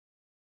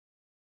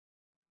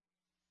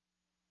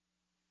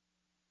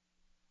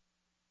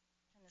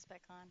this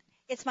back on.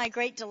 It's my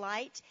great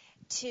delight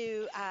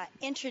to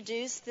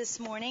introduce this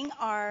morning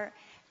our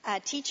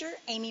teacher,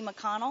 Amy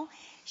McConnell.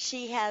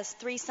 She has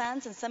 3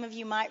 sons, and some of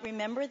you might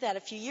remember that a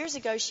few years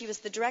ago she was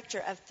the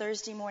director of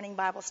Thursday morning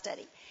Bible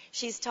study.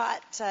 She's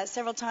taught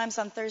several times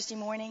on Thursday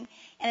morning,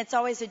 and it's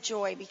always a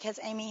joy because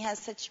Amy has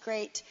such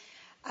great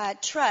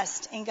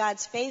trust in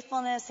God's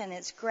faithfulness and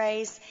His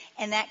grace,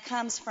 and that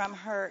comes from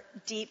her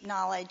deep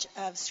knowledge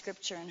of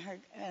Scripture and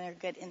her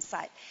good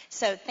insight.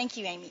 So thank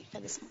you, Amy, for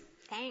this morning.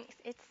 Thanks.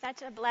 It's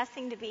such a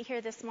blessing to be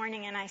here this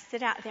morning, and I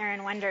sit out there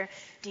and wonder,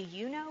 do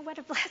you know what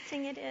a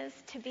blessing it is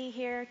to be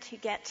here, to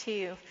get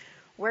to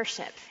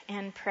worship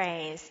and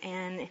praise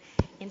and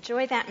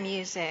enjoy that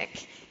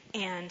music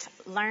and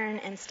learn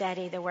and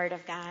study the Word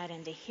of God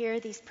and to hear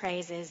these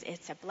praises?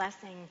 It's a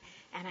blessing,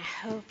 and I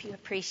hope you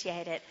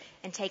appreciate it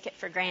and take it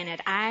for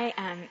granted. I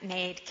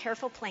made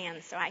careful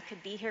plans so I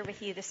could be here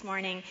with you this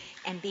morning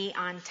and be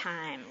on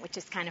time, which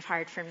is kind of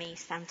hard for me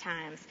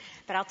sometimes.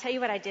 But I'll tell you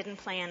what I didn't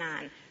plan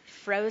on.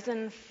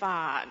 Frozen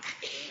fog.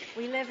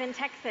 We live in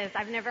Texas.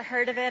 I've never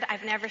heard of it.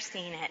 I've never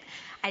seen it.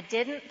 I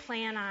didn't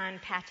plan on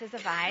patches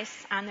of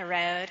ice on the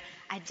road.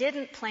 I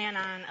didn't plan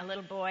on a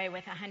little boy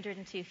with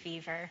 102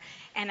 fever.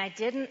 And I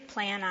didn't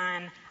plan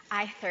on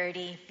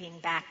I-30 being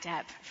backed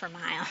up for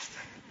miles.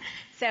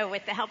 So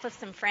with the help of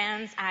some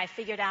friends, I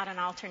figured out an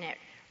alternate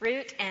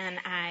route, and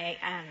I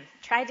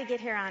tried to get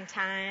here on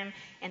time,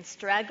 and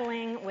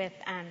struggling with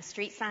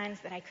street signs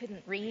that I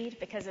couldn't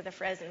read because of the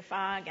frozen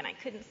fog, and I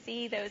couldn't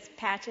see those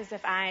patches of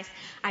ice.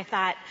 I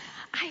thought,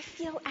 I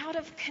feel out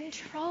of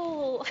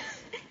control,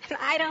 and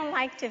I don't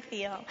like to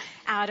feel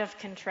out of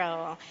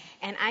control.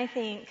 And I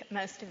think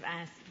most of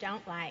us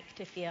don't like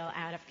to feel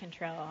out of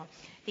control.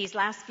 These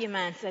last few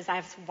months, as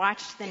I've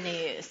watched the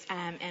news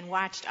and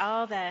watched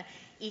all the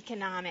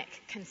economic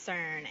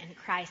concern and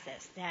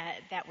crisis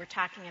that we're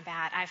talking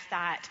about, I've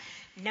thought,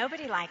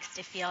 nobody likes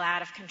to feel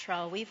out of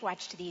control. We've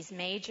watched these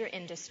major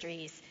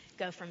industries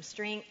go from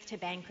strength to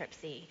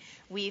bankruptcy.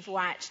 We've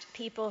watched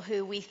people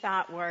who we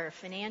thought were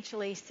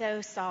financially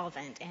so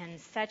solvent and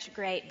such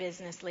great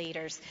business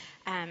leaders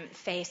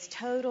face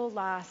total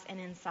loss and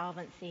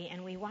insolvency.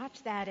 And we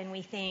watch that and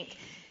we think,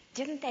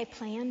 didn't they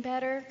plan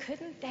better?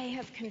 Couldn't they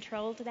have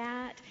controlled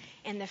that?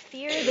 And the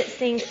fear that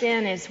sinks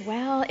in is,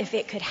 well, if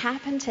it could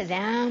happen to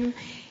them,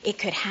 it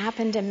could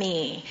happen to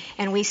me.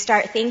 And we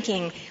start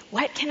thinking,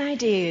 what can I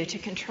do to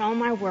control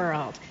my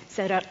world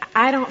so that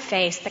I don't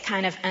face the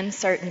kind of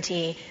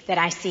uncertainty that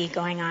I see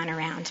going on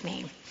around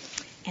me?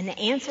 And the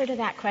answer to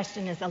that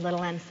question is a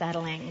little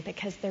unsettling,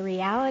 because the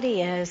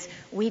reality is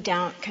we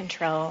don't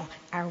control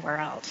our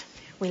world.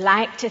 We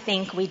like to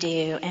think we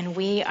do, and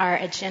we are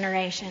a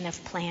generation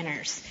of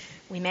planners.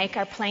 We make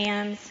our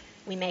plans,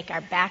 we make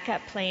our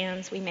backup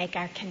plans, we make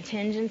our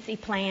contingency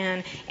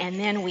plan, and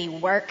then we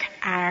work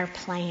our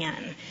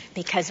plan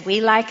because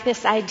we like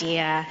this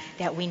idea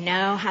that we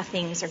know how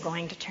things are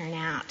going to turn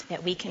out,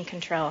 that we can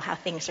control how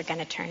things are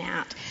going to turn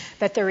out.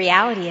 But the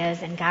reality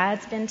is, and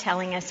God's been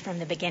telling us from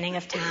the beginning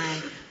of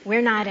time,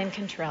 we're not in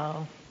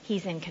control,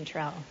 He's in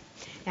control.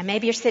 Now,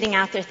 maybe you're sitting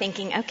out there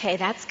thinking, okay,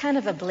 that's kind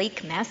of a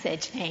bleak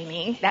message,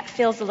 Amy. That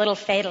feels a little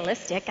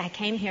fatalistic. I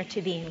came here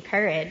to be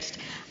encouraged.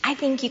 I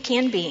think you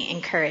can be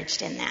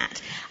encouraged in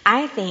that.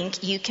 I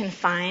think you can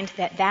find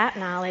that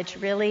knowledge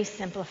really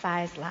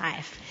simplifies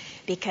life,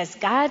 because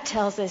God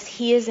tells us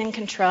He is in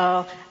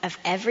control of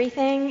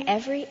everything,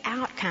 every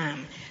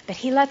outcome, but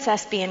He lets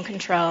us be in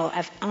control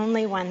of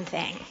only one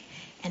thing,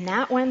 and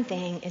that one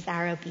thing is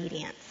our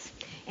obedience.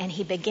 And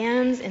He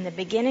begins in the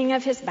beginning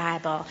of His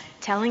Bible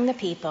telling the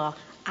people,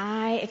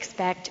 I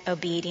expect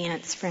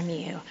obedience from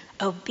you.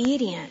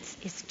 Obedience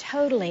is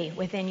totally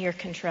within your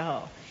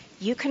control.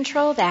 You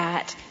control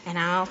that, and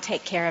I'll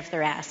take care of the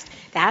rest.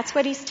 That's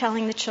what He's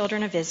telling the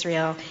children of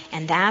Israel,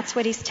 and that's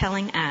what He's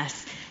telling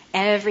us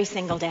every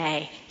single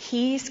day.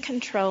 He's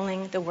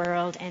controlling the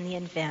world and the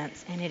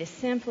events, and it is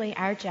simply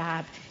our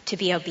job to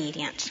be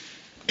obedient.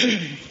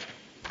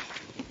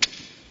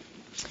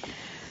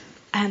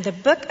 The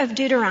book of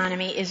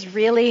Deuteronomy is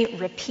really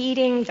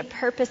repeating the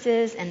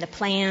purposes and the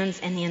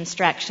plans and the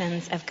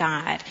instructions of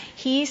God.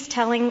 He's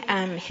telling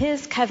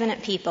His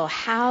covenant people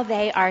how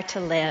they are to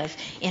live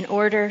in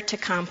order to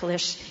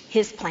accomplish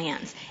His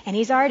plans. And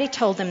He's already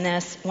told them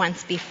this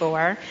once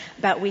before,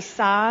 but we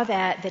saw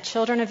that the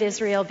children of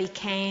Israel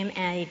became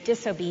a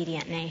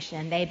disobedient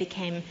nation. They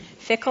became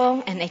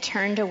fickle and they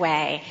turned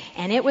away.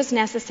 And it was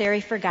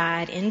necessary for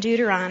God in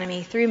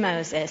Deuteronomy through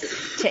Moses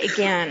to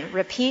again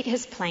repeat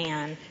His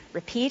plan,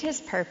 repeat His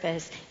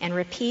purpose, and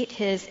repeat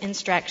His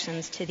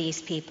instructions to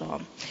these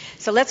people.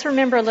 So let's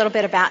remember a little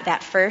bit about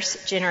that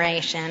first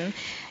generation.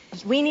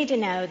 We need to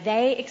know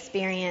they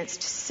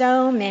experienced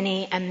so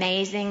many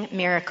amazing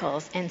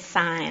miracles and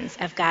signs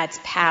of God's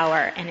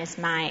power and His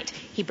might.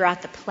 He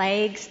brought the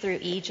plagues through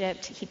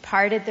Egypt. He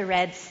parted the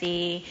Red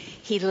Sea.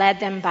 He led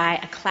them by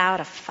a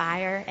cloud of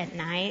fire at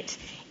night.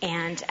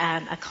 and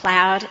a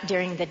cloud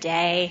during the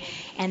day.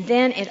 And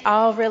then it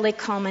all really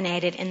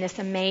culminated in this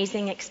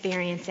amazing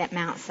experience at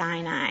Mount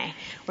Sinai,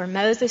 where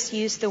Moses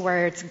used the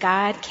words,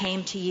 God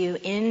came to you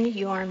in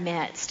your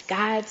midst.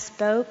 God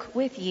spoke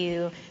with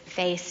you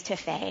face to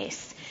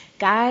face.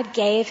 God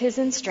gave his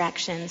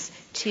instructions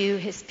to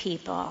his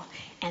people.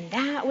 And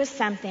that was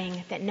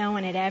something that no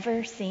one had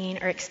ever seen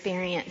or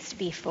experienced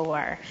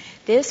before.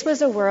 This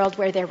was a world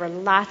where there were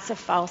lots of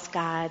false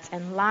gods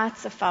and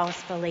lots of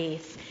false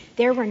beliefs.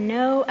 There were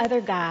no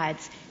other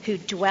gods who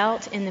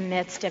dwelt in the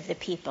midst of the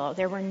people.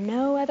 There were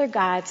no other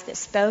gods that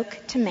spoke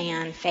to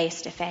man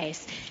face to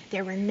face.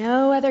 There were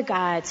no other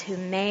gods who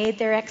made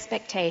their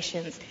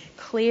expectations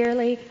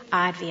clearly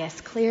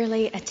obvious,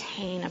 clearly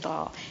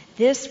attainable.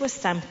 This was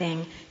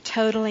something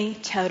totally,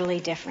 totally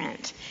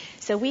different.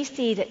 So we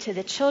see that to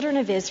the children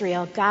of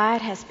Israel,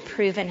 God has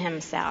proven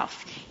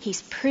himself.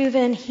 He's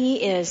proven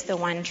he is the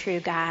one true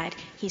God.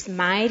 He's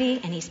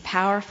mighty and he's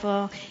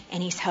powerful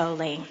and he's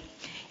holy.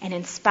 And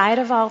in spite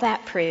of all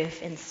that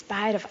proof, in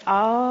spite of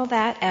all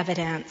that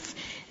evidence,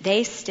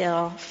 they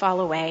still fall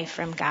away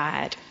from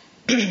God.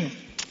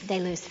 They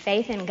lose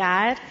faith in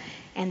God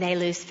and they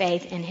lose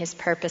faith in his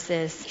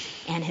purposes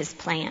and his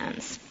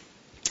plans.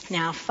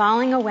 Now,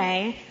 falling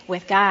away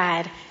with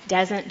God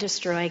doesn't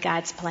destroy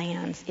God's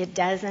plans. It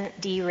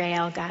doesn't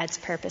derail God's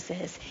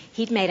purposes.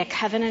 He'd made a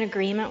covenant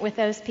agreement with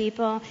those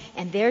people,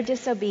 and their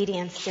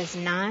disobedience does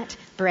not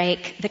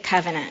break the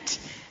covenant.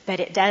 But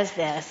it does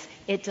this.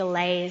 It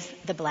delays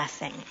the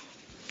blessing.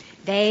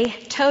 They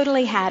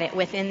totally had it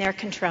within their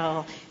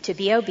control to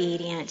be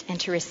obedient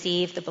and to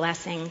receive the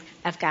blessing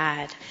of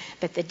God.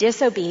 But the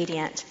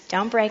disobedient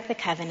don't break the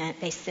covenant.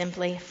 They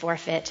simply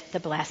forfeit the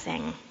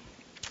blessing.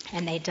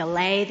 And they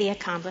delay the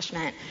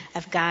accomplishment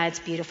of God's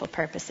beautiful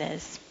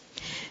purposes.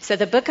 So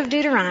the book of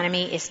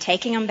Deuteronomy is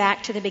taking them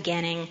back to the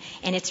beginning,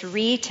 and it's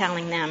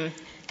retelling them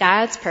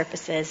God's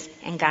purposes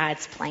and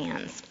God's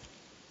plans.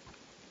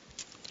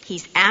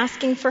 He's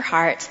asking for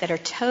hearts that are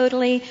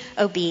totally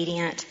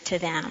obedient to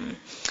them.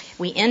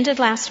 We ended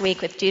last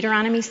week with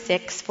Deuteronomy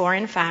 6, 4,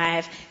 and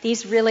 5.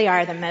 These really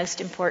are the most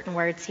important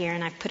words here,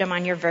 and I've put them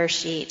on your verse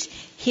sheet.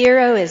 Hear,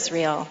 O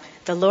Israel,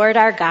 the Lord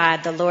our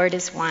God, the Lord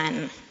is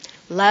one.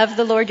 Love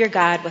the Lord your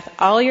God with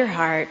all your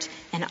heart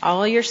and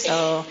all your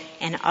soul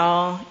and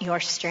all your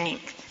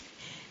strength.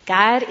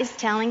 God is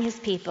telling his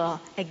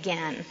people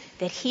again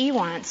that he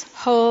wants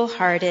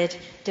wholehearted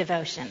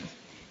devotion.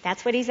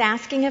 That's what he's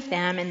asking of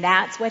them, and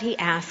that's what he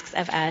asks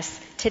of us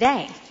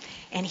today.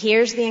 And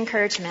here's the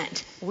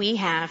encouragement. We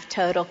have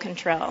total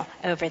control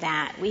over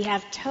that. We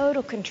have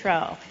total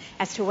control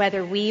as to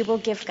whether we will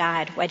give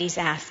God what he's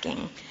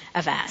asking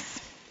of us.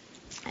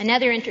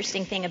 Another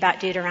interesting thing about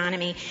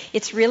Deuteronomy,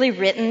 it's really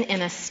written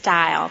in a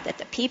style that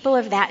the people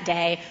of that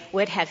day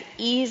would have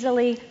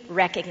easily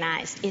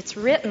recognized. It's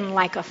written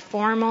like a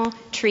formal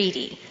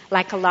treaty,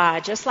 like a law,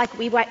 just like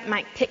we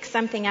might pick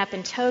something up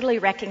and totally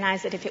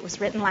recognize it if it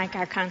was written like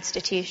our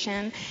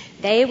Constitution.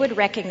 They would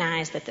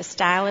recognize that the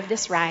style of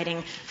this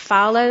writing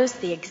follows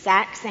the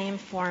exact same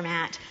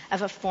format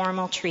of a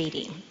formal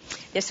treaty.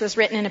 This was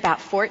written in about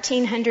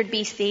 1400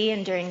 BC,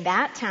 and during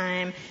that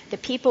time, the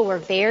people were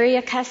very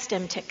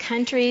accustomed to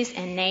countries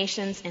and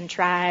nations and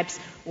tribes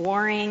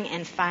warring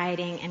and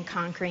fighting and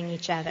conquering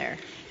each other.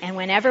 And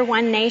whenever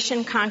one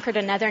nation conquered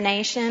another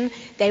nation,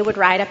 they would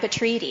write up a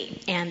treaty.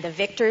 And the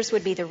victors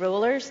would be the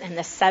rulers, and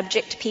the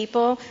subject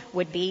people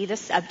would be the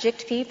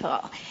subject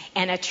people.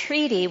 And a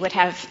treaty would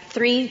have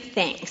three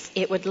things.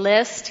 It would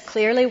list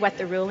clearly what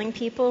the ruling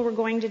people were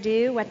going to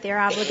do, what their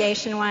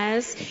obligation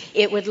was.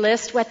 It would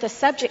list what the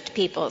subject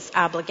people's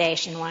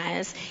obligation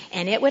was.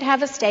 And it would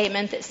have a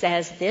statement that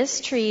says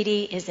this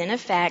treaty is in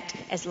effect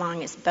as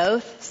long as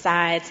both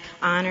sides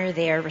honor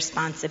their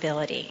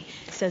responsibility.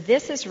 So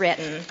this is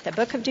written, the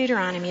book of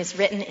Deuteronomy is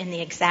written in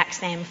the exact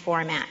same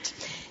format.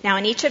 Now,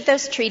 in each of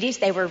those treaties,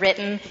 they were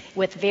written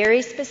with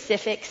very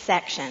specific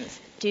sections.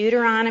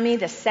 Deuteronomy,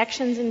 the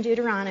sections in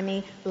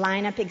Deuteronomy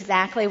line up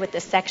exactly with the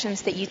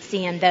sections that you'd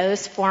see in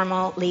those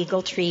formal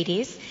legal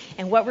treaties.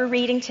 And what we're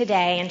reading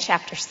today in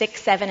chapter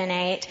 6, 7, and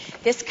 8,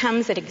 this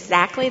comes at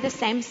exactly the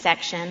same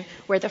section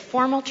where the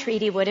formal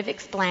treaty would have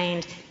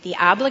explained the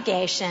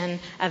obligation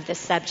of the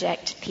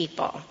subject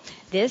people.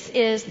 This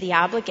is the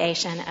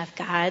obligation of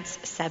God's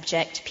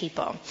subject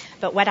people.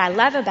 But what I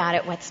love about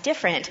it, what's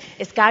different,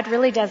 is God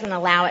really doesn't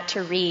allow it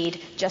to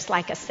read just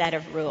like a set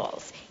of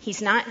rules.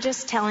 He's not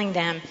just telling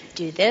them,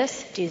 do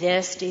this, do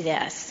this, do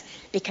this.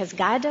 Because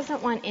God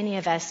doesn't want any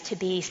of us to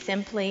be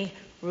simply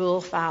rule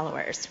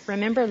followers.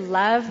 Remember,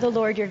 love the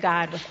Lord your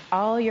God with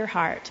all your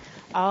heart,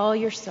 all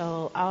your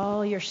soul,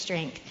 all your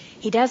strength.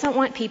 He doesn't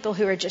want people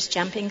who are just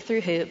jumping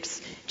through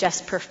hoops,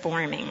 just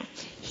performing.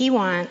 He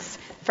wants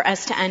for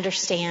us to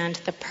understand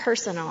the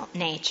personal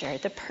nature,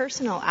 the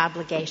personal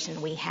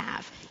obligation we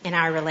have in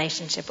our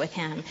relationship with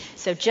him.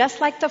 So just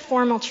like the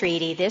formal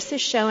treaty, this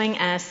is showing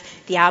us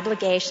the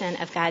obligation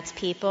of God's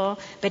people,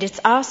 but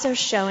it's also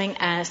showing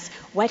us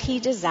what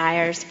he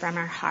desires from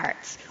our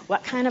hearts,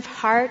 what kind of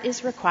heart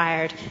is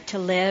required to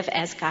live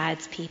as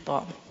God's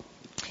people.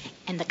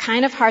 And the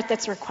kind of heart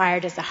that's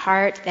required is a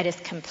heart that is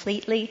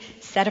completely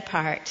set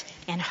apart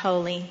and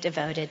wholly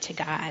devoted to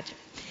God.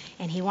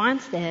 And he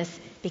wants this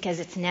because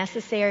it's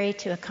necessary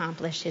to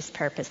accomplish his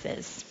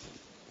purposes.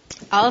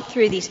 All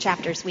through these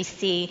chapters, we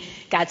see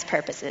God's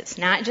purposes,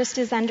 not just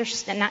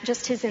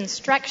his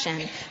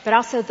instruction, but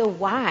also the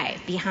why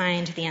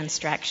behind the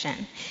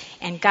instruction.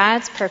 And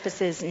God's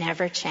purposes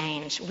never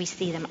change. We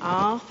see them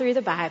all through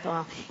the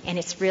Bible, and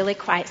it's really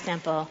quite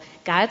simple.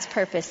 God's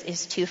purpose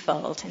is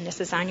twofold, and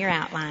this is on your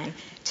outline: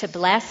 to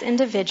bless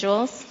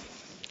individuals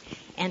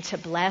and to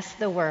bless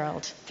the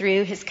world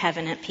through his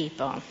covenant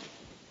people.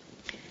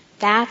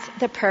 That's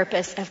the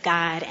purpose of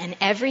God, and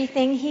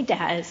everything he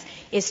does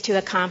is to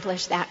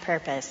accomplish that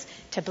purpose,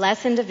 to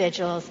bless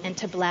individuals and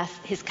to bless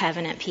his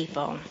covenant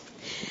people.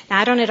 Now,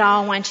 I don't at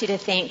all want you to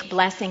think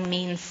blessing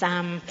means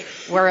some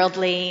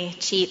worldly,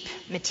 cheap,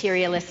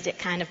 materialistic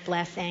kind of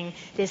blessing.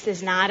 This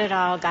is not at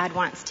all. God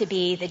wants to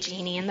be the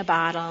genie in the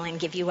bottle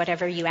and give you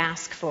whatever you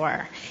ask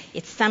for.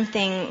 It's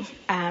something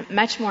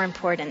much more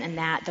important than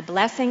that. The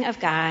blessing of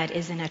God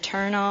is an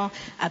eternal,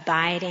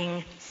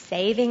 abiding,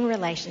 saving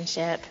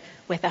relationship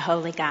with a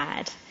holy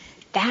God.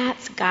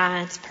 That's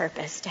God's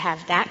purpose, to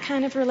have that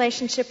kind of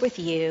relationship with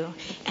you,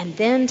 and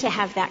then to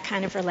have that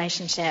kind of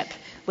relationship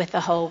with the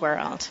whole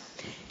world.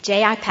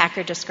 J.I.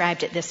 Packer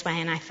described it this way,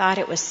 and I thought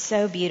it was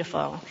so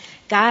beautiful.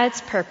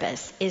 God's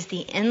purpose is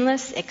the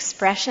endless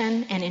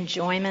expression and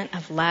enjoyment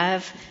of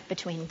love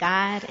between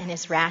God and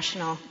his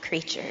rational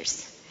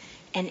creatures.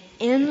 An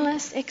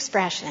endless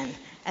expression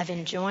of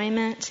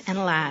enjoyment and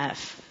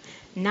love,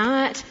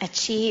 not a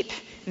cheap,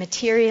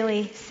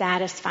 materially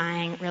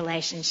satisfying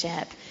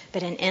relationship,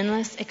 but an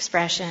endless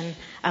expression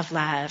of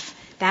love.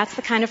 That's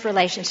the kind of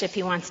relationship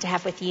he wants to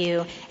have with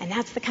you, and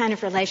that's the kind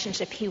of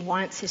relationship he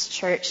wants his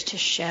church to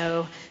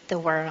show the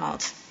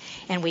world.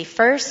 And we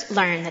first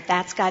learn that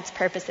that's God's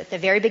purpose at the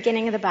very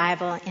beginning of the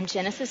Bible in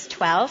Genesis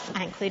 12.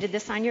 I included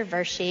this on your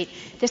verse sheet.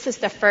 This is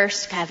the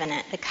first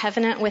covenant, the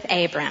covenant with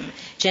Abram.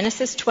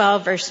 Genesis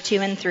 12, verse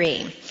 2 and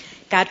 3.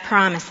 God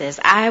promises,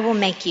 "I will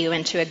make you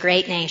into a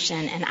great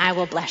nation, and I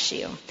will bless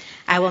you.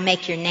 I will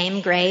make your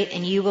name great,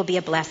 and you will be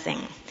a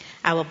blessing.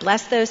 I will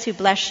bless those who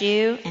bless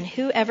you, and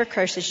whoever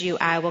curses you,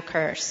 I will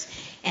curse.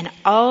 And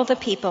all the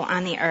people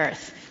on the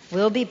earth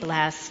will be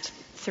blessed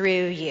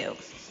through you."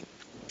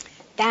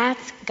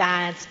 That's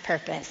God's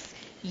purpose.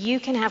 You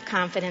can have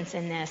confidence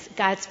in this.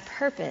 God's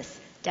purpose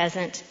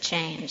doesn't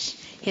change.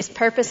 His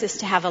purpose is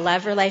to have a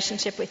love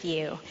relationship with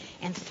you,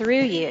 and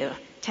through you,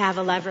 to have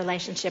a love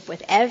relationship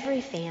with every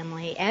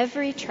family,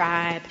 every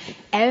tribe,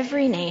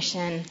 every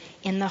nation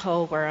in the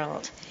whole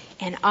world.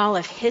 And all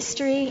of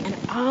history and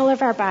all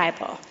of our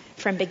Bible,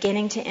 from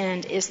beginning to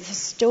end, is the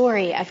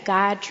story of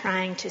God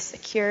trying to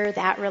secure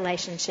that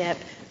relationship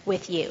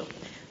with you,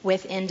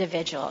 with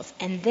individuals.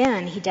 And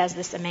then he does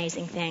this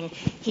amazing thing.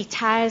 He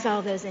ties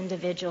all those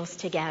individuals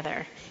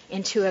together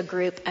into a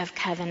group of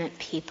covenant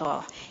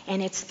people.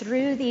 And it's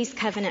through these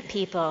covenant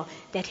people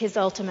that his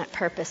ultimate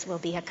purpose will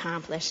be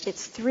accomplished.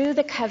 It's through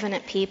the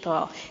covenant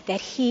people that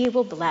he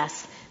will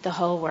bless the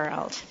whole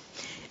world.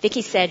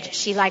 Vicki said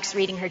she likes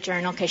reading her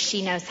journal because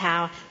she knows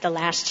how the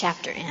last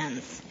chapter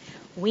ends.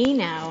 We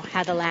know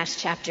how the last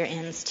chapter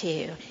ends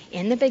too.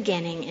 In the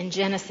beginning, in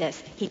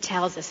Genesis, he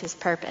tells us his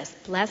purpose.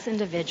 Bless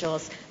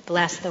individuals,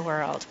 bless the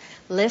world.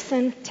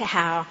 Listen to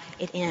how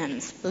it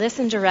ends.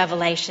 Listen to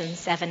Revelation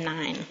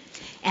 7:9.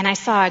 "And I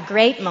saw a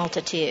great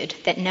multitude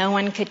that no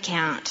one could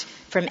count,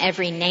 from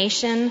every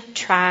nation,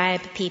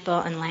 tribe, people,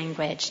 and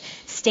language,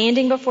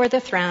 standing before the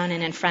throne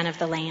and in front of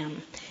the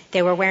Lamb.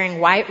 They were wearing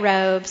white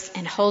robes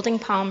and holding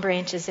palm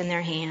branches in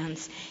their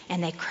hands,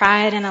 and they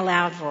cried in a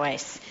loud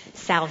voice,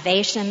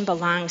 'Salvation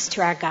belongs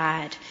to our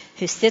God,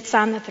 who sits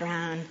on the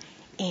throne,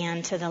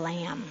 and to the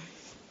Lamb.'"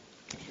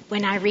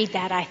 When I read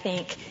that, I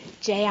think,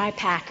 J.I.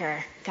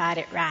 Packer got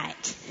it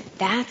right.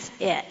 That's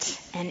it,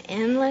 an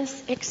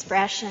endless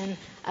expression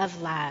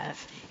of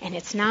love. And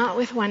it's not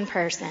with one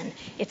person.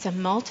 It's a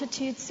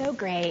multitude so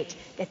great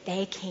that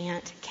they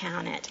can't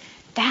count it.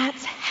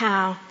 That's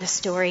how the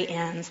story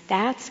ends.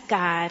 That's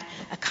God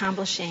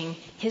accomplishing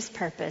his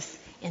purpose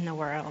in the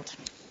world.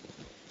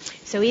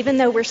 So even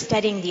though we're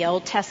studying the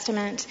Old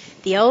Testament,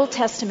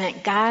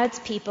 God's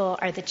people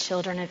are the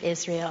children of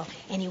Israel,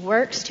 and he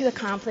works to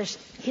accomplish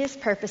his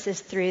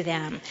purposes through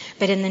them.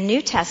 But in the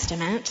New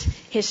Testament,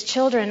 his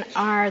children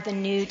are the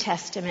New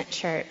Testament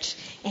church,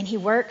 and he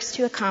works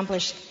to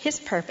accomplish his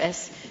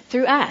purpose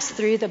through us,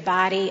 through the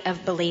body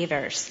of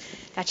believers.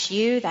 That's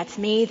you, that's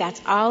me, that's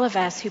all of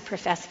us who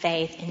profess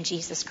faith in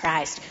Jesus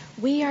Christ.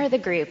 We are the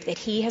group that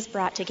he has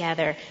brought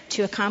together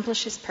to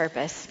accomplish his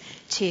purpose,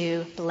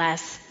 to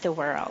bless the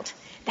world.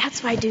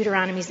 That's why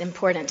Deuteronomy is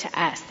important to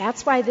us.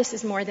 That's why this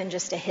is more than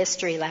just a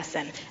history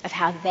lesson of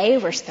how they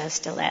were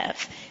supposed to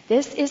live.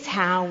 This is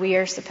how we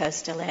are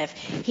supposed to live.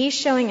 He's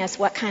showing us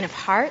what kind of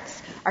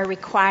hearts are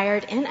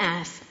required in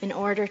us in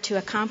order to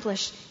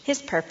accomplish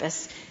his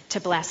purpose to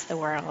bless the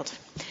world.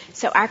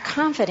 So our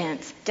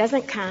confidence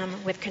doesn't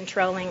come with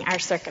controlling our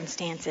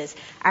circumstances.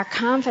 Our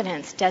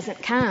confidence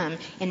doesn't come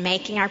in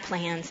making our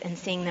plans and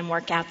seeing them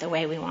work out the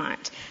way we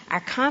want. Our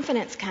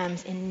confidence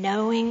comes in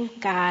knowing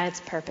God's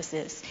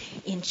purposes,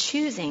 in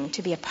choosing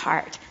to be a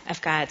part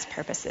of God's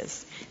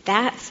purposes.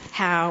 That's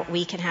how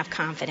we can have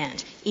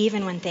confidence,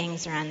 even when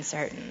things are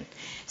uncertain.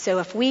 So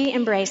if we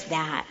embrace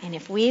that, and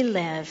if we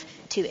live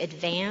to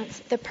advance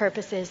the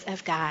purposes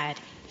of God,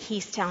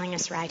 He's telling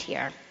us right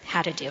here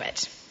how to do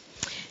it.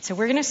 So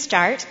we're going to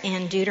start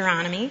in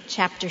Deuteronomy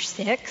chapter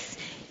 6.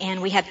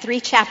 And we had 3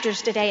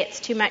 chapters today. It's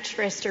too much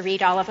for us to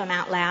read all of them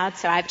out loud,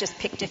 so I've just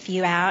picked a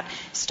few out.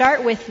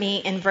 Start with me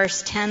in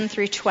verse 10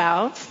 through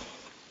 12.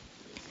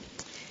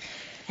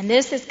 And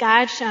this is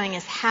God showing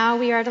us how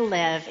we are to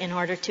live in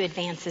order to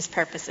advance His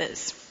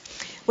purposes.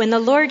 When the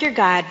Lord your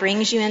God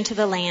brings you into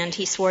the land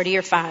He swore to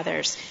your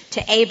fathers,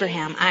 to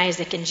Abraham,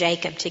 Isaac, and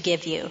Jacob to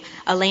give you,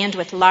 a land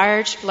with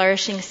large,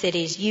 flourishing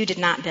cities you did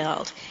not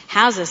build,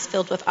 houses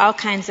filled with all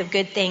kinds of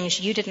good things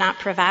you did not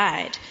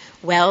provide,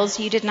 wells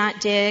you did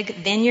not dig,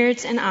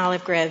 vineyards and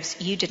olive groves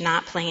you did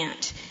not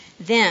plant.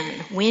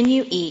 Then, when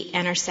you eat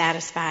and are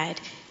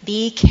satisfied,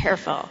 be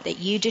careful that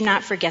you do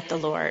not forget the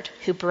Lord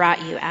who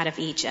brought you out of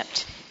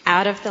Egypt,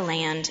 out of the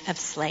land of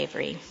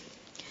slavery.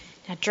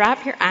 Now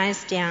drop your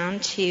eyes down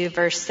to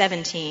verse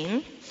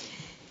 17.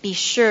 Be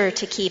sure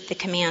to keep the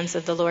commands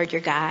of the Lord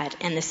your God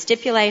and the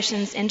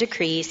stipulations and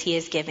decrees He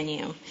has given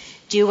you.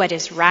 Do what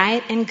is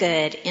right and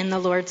good in the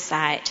Lord's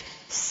sight,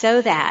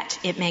 so that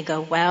it may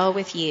go well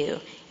with you,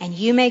 and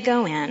you may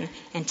go in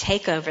and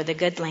take over the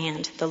good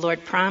land the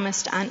Lord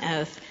promised on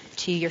oath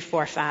to your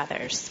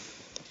forefathers.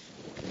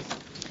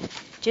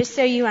 Just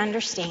so you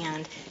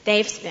understand,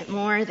 they've spent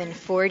more than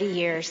 40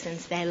 years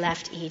since they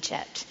left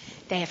Egypt.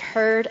 They have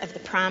heard of the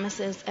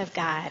promises of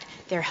God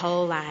their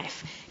whole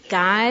life.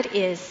 God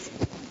is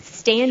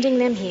standing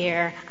them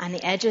here on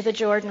the edge of the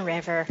Jordan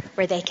River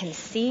where they can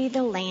see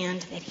the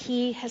land that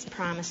He has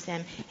promised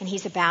them, and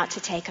He's about to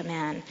take them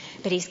in.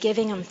 But He's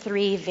giving them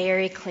 3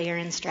 very clear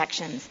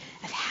instructions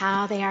of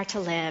how they are to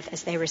live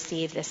as they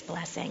receive this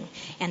blessing.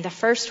 And the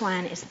first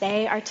one is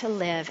they are to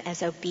live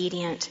as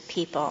obedient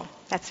people.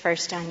 That's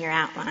first on your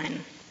outline.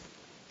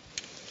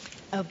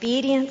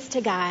 Obedience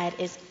to God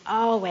is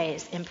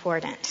always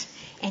important,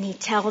 and He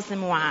tells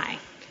them why.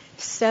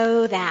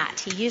 So that,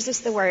 He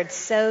uses the word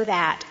so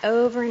that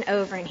over and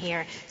over in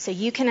here so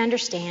you can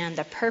understand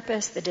the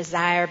purpose, the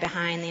desire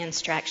behind the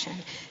instruction,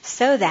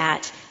 so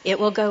that it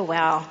will go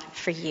well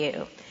for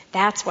you.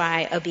 That's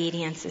why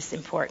obedience is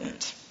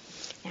important.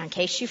 Now, in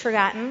case you've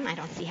forgotten, I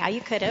don't see how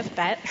you could have,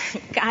 but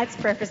God's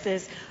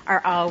purposes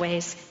are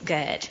always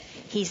good.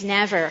 He's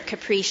never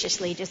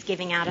capriciously just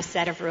giving out a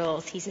set of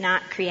rules. He's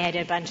not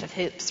created a bunch of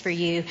hoops for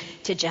you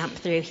to jump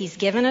through. He's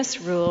given us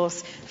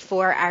rules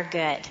for our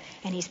good,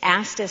 and He's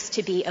asked us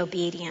to be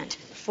obedient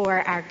for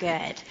our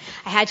good.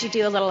 I had you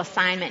do a little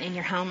assignment in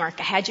your homework.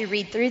 I had you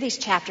read through these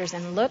chapters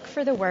and look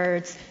for the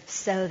words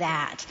so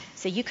that,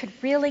 so you could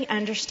really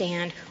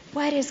understand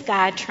what is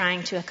God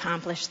trying to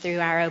accomplish through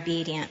our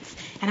obedience.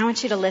 And I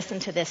want you to listen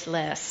to this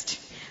list.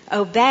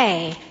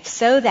 Obey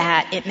so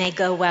that it may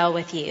go well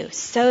with you,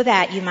 so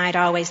that you might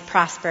always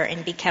prosper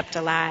and be kept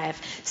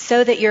alive,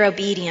 so that your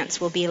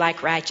obedience will be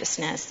like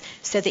righteousness,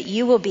 so that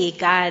you will be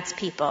God's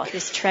people,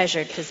 His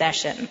treasured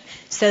possession,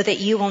 so that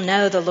you will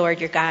know the Lord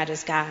your God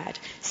is God,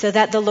 so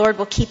that the Lord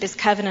will keep His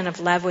covenant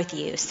of love with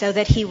you, so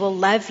that He will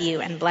love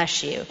you and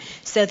bless you,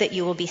 so that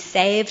you will be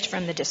saved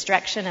from the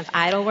destruction of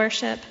idol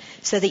worship,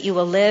 so that you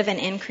will live and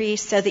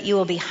increase, so that you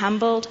will be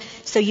humbled,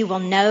 so you will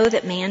know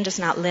that man does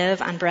not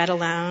live on bread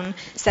alone,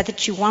 so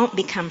that you won't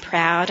become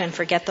proud and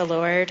forget the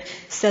Lord,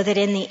 so that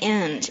in the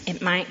end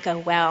it might go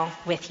well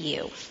with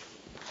you.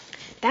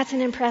 That's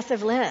an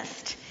impressive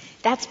list.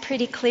 That's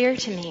pretty clear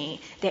to me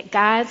that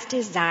God's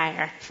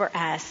desire for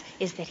us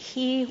is that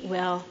He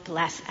will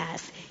bless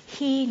us.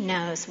 He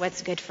knows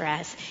what's good for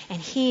us,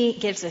 and He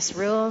gives us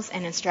rules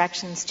and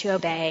instructions to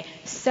obey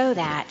so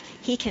that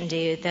He can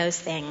do those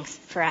things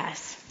for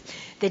us.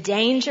 The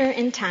danger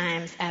in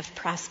times of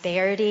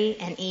prosperity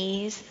and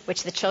ease,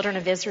 which the children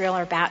of Israel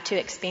are about to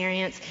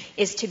experience,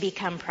 is to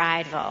become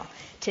prideful,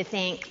 to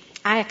think,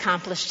 I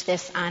accomplished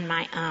this on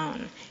my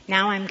own.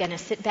 Now I'm going to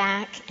sit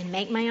back and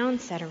make my own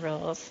set of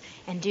rules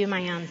and do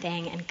my own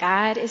thing. And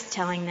God is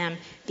telling them,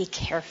 be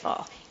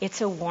careful.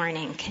 It's a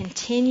warning.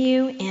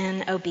 Continue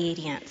in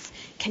obedience.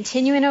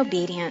 Continue in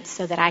obedience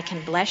so that I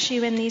can bless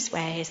you in these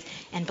ways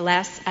and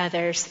bless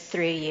others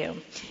through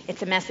you.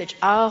 It's a message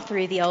all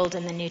through the Old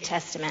and the New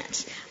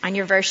Testament. On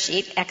your verse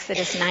sheet,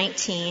 Exodus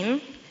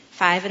 19,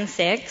 5 and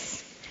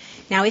 6.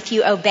 Now if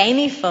you obey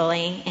me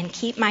fully and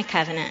keep my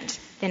covenant,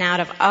 then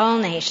out of all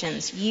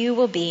nations you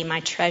will be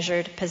my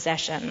treasured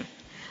possession.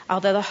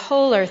 Although the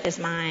whole earth is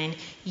mine,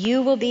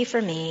 you will be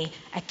for me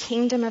a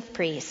kingdom of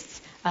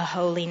priests, a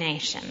holy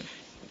nation.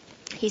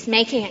 He's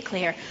making it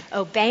clear,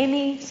 obey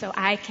me so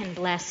I can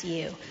bless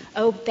you.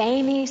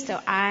 Obey me so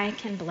I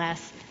can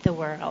bless the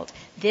world.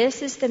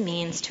 This is the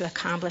means to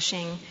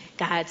accomplishing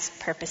God's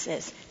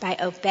purposes, by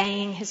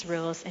obeying His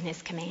rules and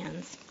His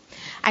commands.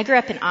 I grew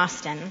up in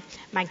Austin.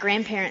 My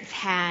grandparents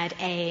had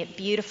a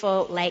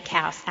beautiful lake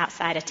house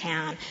outside of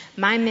town.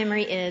 My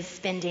memory is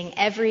spending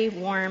every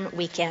warm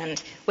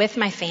weekend with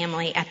my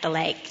family at the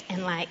lake.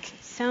 And like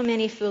so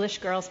many foolish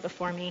girls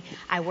before me,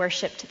 I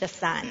worshiped the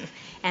sun.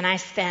 And I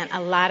spent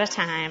a lot of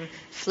time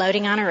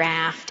floating on a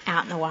raft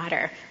out in the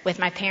water with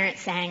my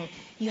parents saying,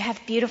 "You have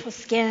beautiful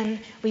skin.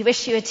 We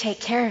wish you would take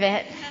care of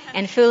it,"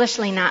 and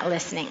foolishly not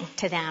listening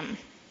to them.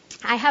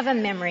 I have a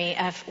memory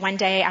of one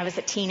day I was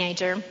a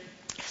teenager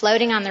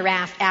floating on the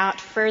raft out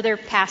further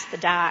past the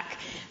dock.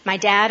 My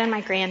dad and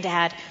my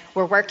granddad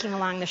were working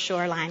along the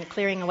shoreline,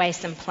 clearing away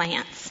some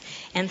plants.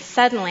 And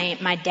suddenly,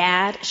 my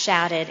dad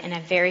shouted in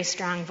a very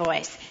strong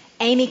voice,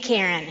 "Amy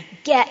Karen,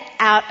 get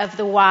out of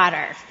the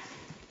water."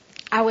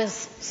 I was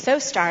so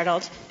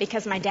startled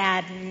because my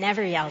dad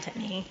never yelled at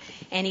me,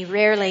 and he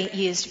rarely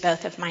used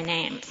both of my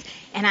names.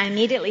 And I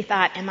immediately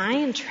thought, am I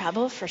in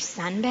trouble for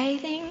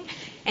sunbathing?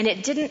 And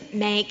it didn't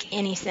make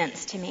any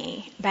sense to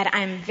me, but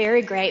I'm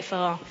very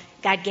grateful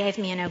God gave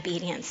me an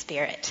obedient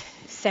spirit.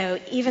 So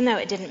even though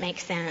it didn't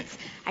make sense,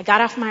 I got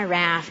off my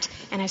raft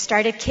and I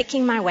started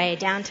kicking my way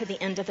down to the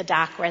end of the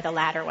dock where the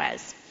ladder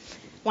was.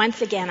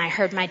 Once again, I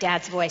heard my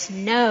dad's voice,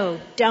 "No,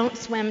 don't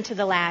swim to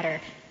the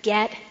ladder.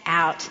 Get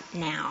out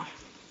now."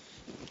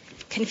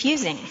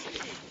 Confusing.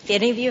 If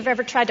any of you have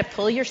ever tried to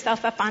pull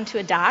yourself up onto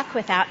a dock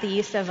without the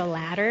use of a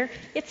ladder,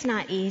 it's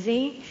not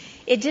easy.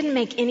 It didn't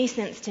make any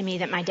sense to me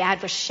that my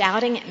dad was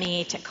shouting at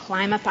me to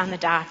climb up on the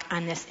dock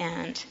on this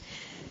end.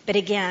 But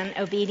again,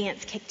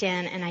 obedience kicked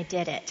in and I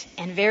did it.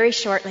 And very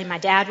shortly, my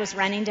dad was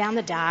running down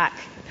the dock,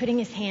 putting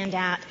his hand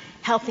out,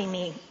 helping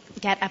me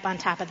get up on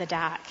top of the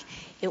dock.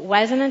 It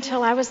wasn't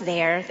until I was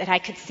there that I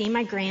could see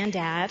my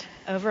granddad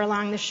over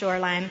along the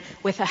shoreline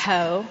with a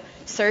hoe,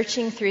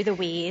 searching through the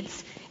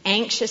weeds,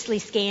 anxiously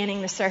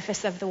scanning the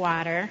surface of the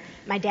water.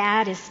 My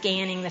dad is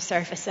scanning the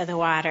surface of the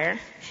water.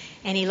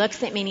 And he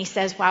looks at me and he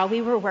says, "While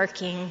we were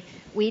working,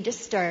 we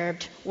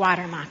disturbed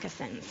water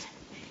moccasins.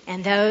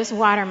 And those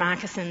water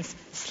moccasins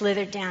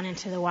slithered down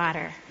into the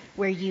water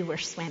where you were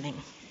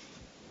swimming."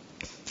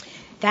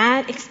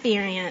 That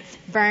experience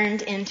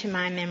burned into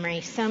my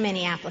memory so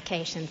many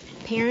applications,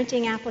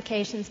 parenting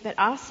applications, but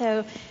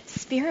also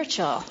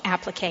spiritual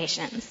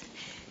applications.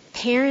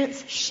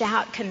 Parents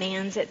shout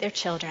commands at their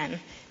children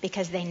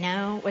because they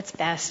know what's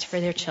best for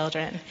their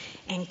children.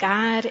 And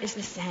God is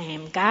the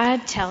same.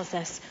 God tells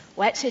us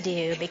what to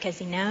do because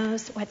He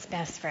knows what's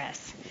best for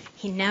us.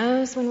 He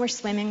knows when we're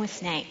swimming with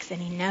snakes,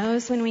 and He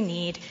knows when we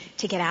need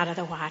to get out of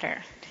the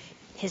water.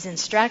 His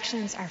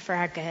instructions are for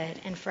our good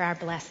and for our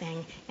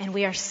blessing, and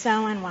we are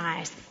so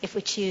unwise if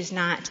we choose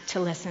not to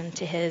listen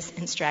to His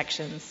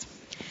instructions.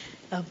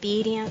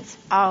 Obedience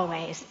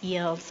always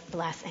yields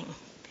blessing.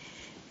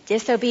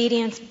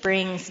 Disobedience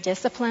brings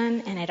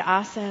discipline, and it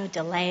also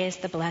delays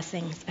the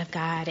blessings of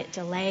God. It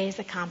delays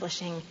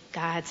accomplishing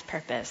God's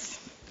purpose.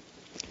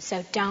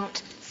 So don't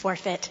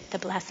forfeit the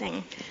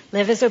blessing.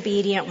 Live as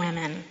obedient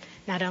women.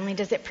 Not only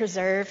does it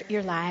preserve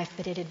your life,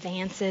 but it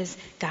advances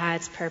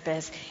God's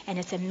purpose. And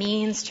it's a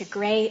means to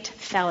great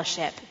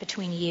fellowship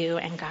between you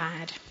and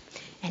God.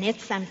 And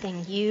it's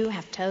something you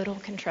have total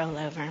control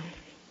over.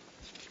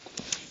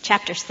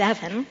 Chapter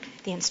 7,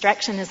 the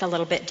instruction is a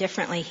little bit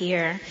differently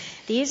here.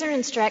 These are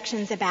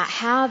instructions about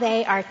how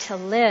they are to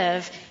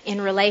live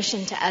in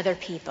relation to other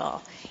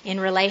people, in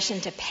relation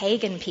to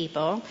pagan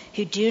people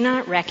who do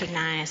not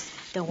recognize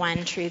the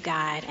one true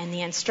God. And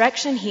the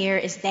instruction here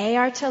is they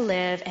are to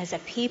live as a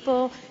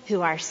people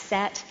who are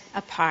set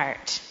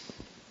apart.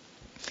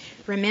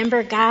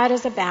 Remember, God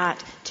is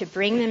about to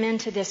bring them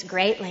into this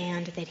great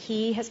land that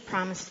He has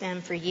promised them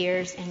for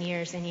years and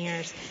years and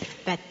years.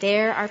 But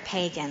there are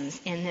pagans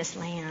in this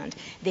land.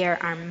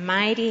 There are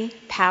mighty,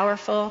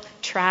 powerful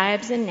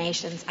tribes and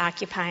nations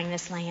occupying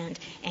this land.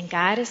 And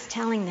God is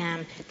telling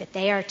them that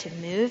they are to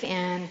move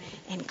in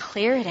and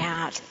clear it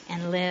out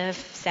and live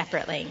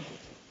separately.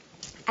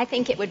 I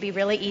think it would be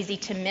really easy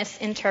to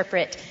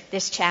misinterpret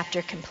this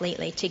chapter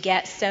completely, to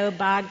get so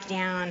bogged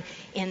down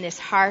in this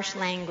harsh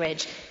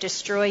language,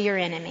 destroy your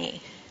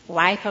enemy,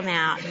 wipe them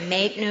out,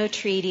 make no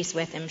treaties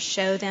with them,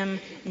 show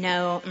them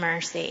no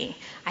mercy.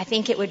 I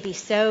think it would be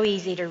so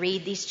easy to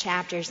read these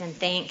chapters and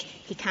think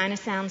He kind of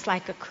sounds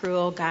like a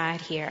cruel God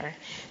here.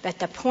 But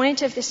the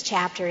point of this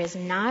chapter is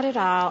not at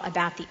all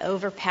about the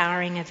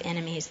overpowering of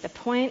enemies. The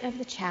point of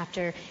the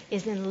chapter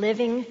is in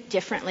living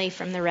differently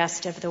from the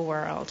rest of the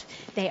world.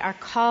 They are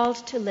called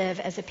to live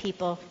as a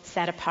people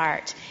set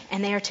apart.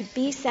 And they are to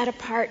be set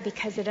apart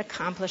because it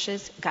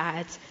accomplishes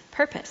God's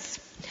purpose.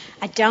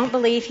 I don't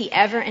believe He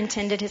ever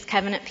intended His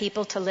covenant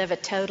people to live a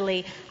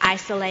totally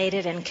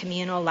isolated and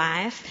communal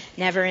life,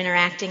 never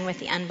interacting with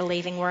the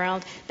unbelieving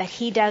world, but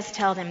He does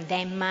tell them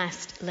they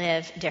must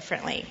live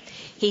differently.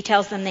 He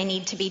tells them they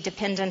need to be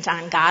dependent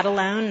on God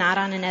alone, not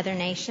on another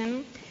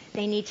nation.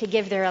 They need to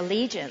give their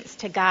allegiance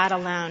to God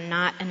alone,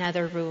 not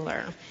another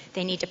ruler.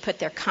 They need to put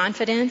their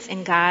confidence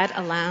in God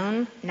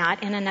alone,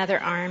 not in another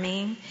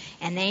army.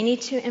 And they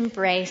need to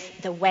embrace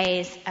the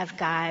ways of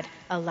God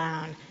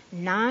alone,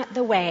 not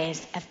the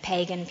ways of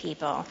pagan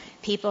people,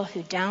 people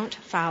who don't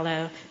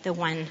follow the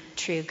one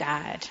true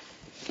God.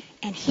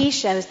 And he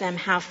shows them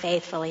how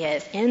faithful he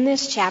is. In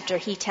this chapter,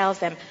 he tells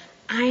them,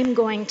 I'm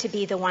going to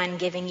be the one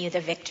giving you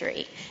the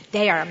victory.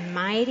 They are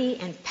mighty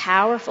and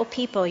powerful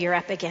people you're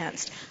up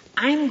against.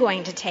 I'm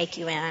going to take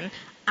you in.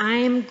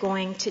 I'm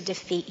going to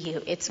defeat you.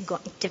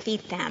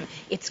 Defeat them.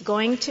 It's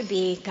going to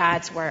be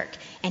God's work.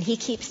 And he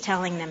keeps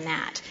telling them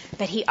that.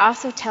 But he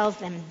also tells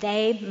them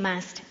they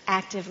must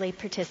actively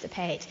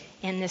participate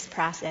in this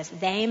process.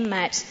 They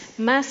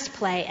must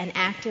play an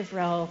active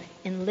role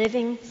in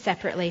living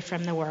separately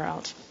from the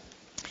world.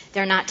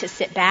 They're not to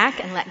sit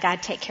back and let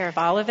God take care of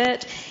all of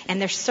it.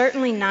 And they're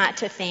certainly not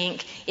to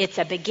think it's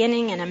a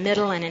beginning and a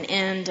middle and an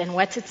end, and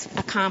once it's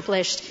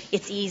accomplished,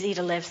 it's easy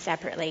to live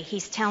separately.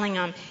 He's telling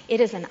them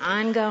it is an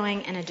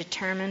ongoing and a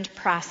determined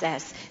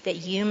process that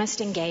you must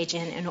engage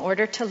in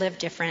order to live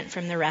different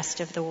from the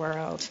rest of the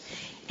world.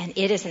 And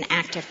it is an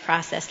active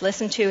process.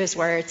 Listen to his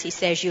words. He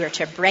says you are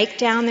to break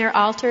down their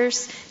altars,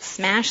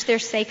 smash their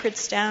sacred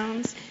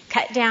stones,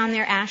 cut down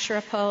their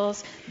Asherah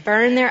poles,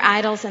 burn their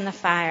idols in the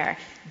fire.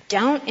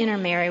 Don't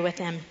intermarry with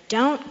them.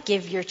 Don't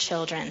give your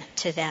children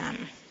to them.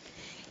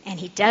 And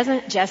he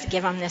doesn't just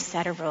give them this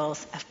set of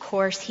rules. Of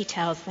course, he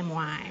tells them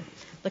why.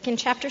 Look in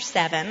chapter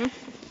 7.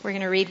 We're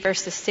going to read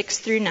verses 6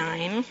 through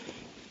 9.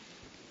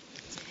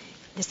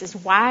 This is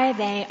why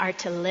they are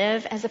to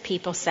live as a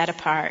people set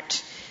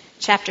apart.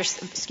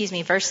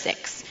 Verse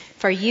 6.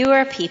 For you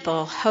are a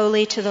people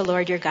holy to the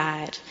Lord your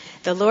God.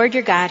 The Lord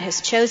your God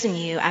has chosen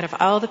you out of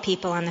all the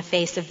people on the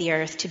face of the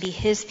earth to be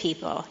his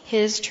people,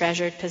 his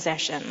treasured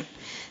possession.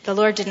 The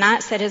Lord did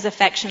not set his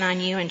affection on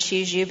you and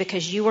choose you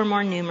because you were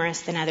more numerous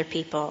than other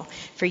people,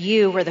 for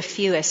you were the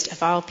fewest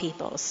of all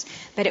peoples.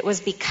 But it was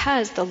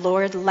because the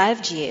Lord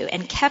loved you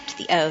and kept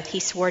the oath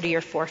he swore to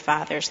your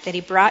forefathers that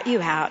he brought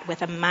you out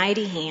with a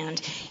mighty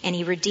hand, and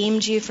he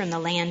redeemed you from the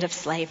land of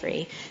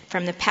slavery,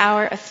 from the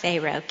power of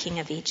Pharaoh, king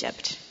of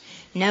Egypt.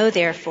 Know,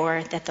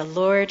 therefore, that the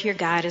Lord your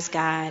God is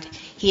God.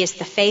 He is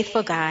the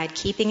faithful God,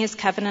 keeping his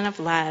covenant of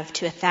love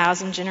to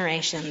 1,000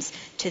 generations,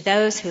 to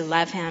those who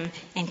love him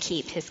and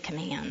keep his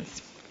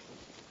commands.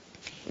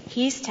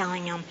 He's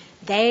telling them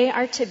they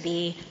are to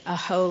be a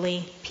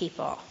holy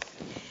people.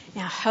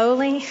 Now,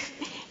 holy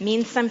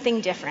means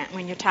something different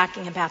when you're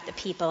talking about the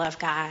people of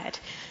God.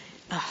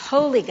 A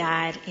holy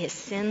God is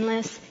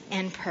sinless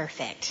and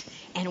perfect,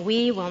 and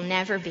we will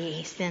never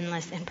be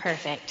sinless and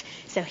perfect.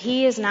 So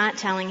he is not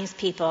telling his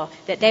people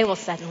that they will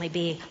suddenly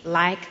be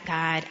like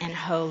God and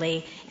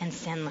holy and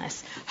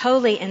sinless.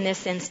 Holy in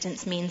this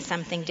instance means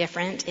something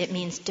different. It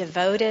means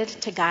devoted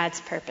to God's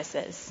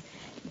purposes,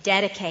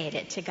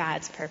 dedicated to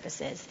God's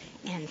purposes,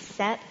 and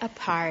set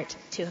apart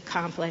to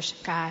accomplish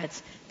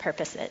God's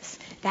purposes.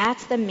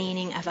 That's the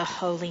meaning of a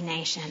holy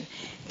nation.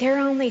 They're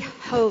only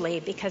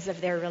holy because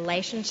of their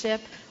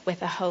relationship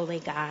with a holy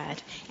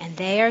God. And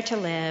they are to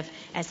live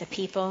as a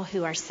people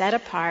who are set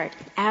apart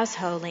as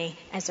holy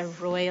as a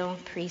royal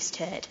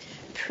priesthood.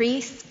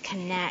 Priests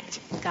connect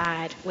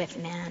God with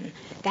men.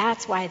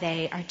 That's why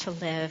they are to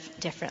live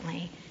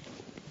differently.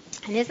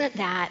 And isn't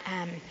that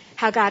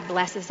how God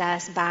blesses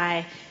us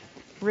by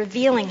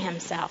revealing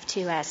himself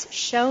to us,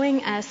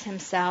 showing us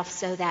himself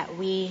so that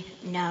we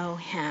know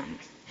him?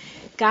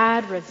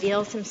 God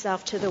reveals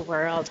himself to the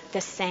world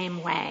the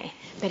same way,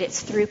 but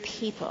it's through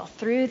people.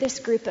 Through this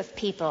group of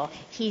people,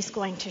 he's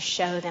going to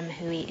show them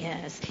who he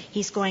is.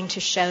 He's going to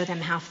show them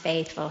how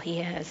faithful he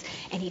is.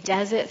 And he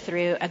does it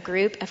through a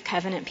group of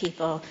covenant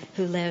people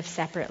who live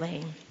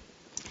separately.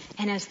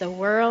 And as the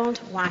world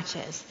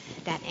watches,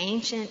 that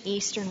ancient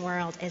Eastern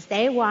world, as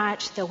they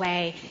watch the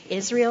way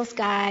Israel's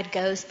God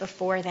goes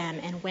before them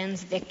and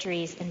wins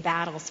victories in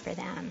battles for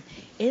them,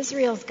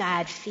 Israel's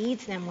God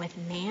feeds them with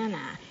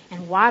manna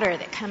and water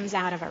that comes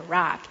out of a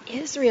rock.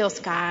 Israel's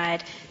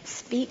God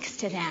speaks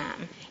to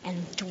them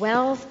and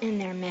dwells in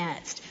their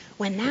midst.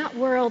 When that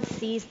world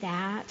sees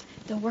that,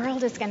 the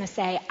world is going to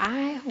say,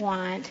 I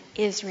want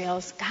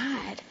Israel's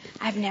God.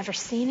 I've never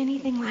seen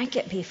anything like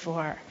it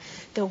before.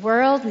 The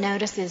world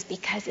notices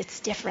because it's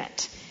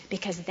different,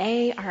 because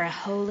they are a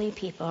holy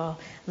people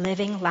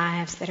living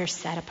lives that are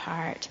set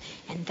apart.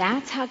 And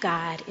that's how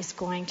God is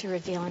going to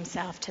reveal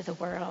himself to the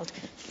world,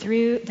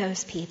 through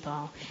those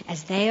people,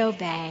 as they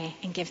obey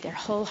and give their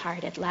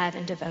wholehearted love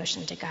and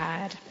devotion to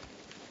God.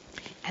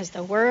 As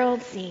the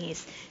world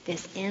sees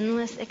this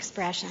endless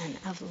expression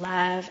of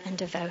love and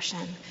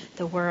devotion,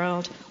 the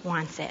world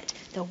wants it.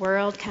 The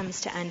world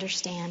comes to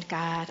understand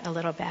God a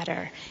little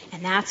better.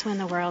 And that's when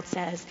the world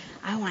says,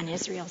 I want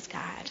Israel's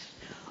God,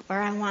 or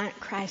I want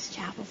Christ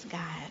Chapel's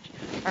God,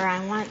 or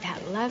I want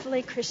that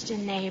lovely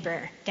Christian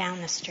neighbor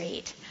down the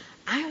street.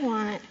 I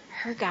want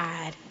her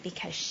God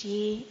because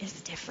she is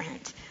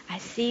different. I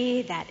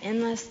see that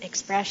endless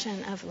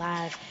expression of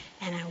love,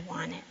 and I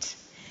want it.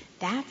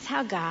 That's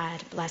how God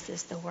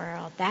blesses the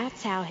world.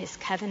 That's how his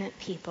covenant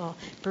people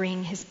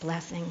bring his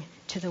blessing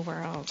to the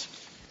world.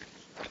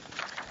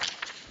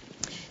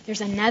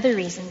 There's another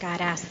reason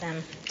God asked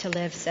them to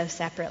live so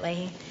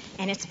separately,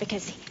 and it's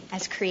because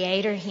as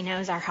creator, he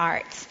knows our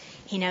hearts.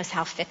 He knows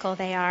how fickle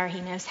they are.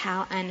 He knows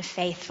how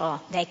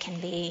unfaithful they can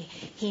be.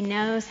 He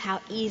knows how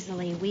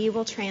easily we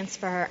will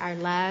transfer our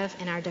love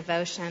and our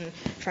devotion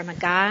from a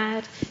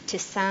God to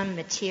some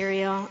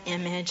material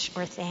image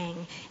or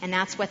thing. And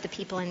that's what the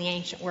people in the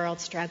ancient world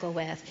struggle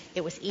with.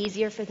 It was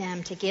easier for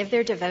them to give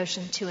their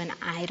devotion to an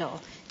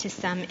idol, to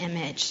some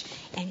image.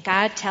 And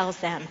God tells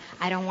them,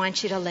 I don't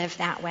want you to live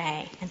that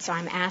way. And so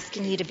I'm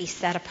asking you to be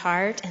set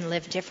apart and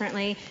live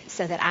differently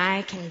so that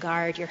I can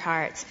guard your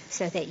hearts,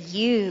 so that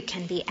you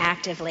can be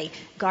actively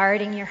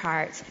guarding your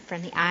hearts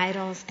from the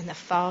idols and the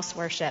false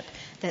worship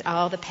that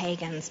all the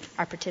pagans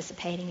are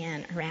participating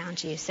in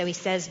around you. So he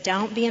says,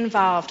 don't be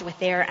involved with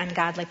their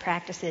ungodly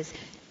practices.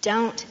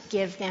 Don't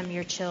give them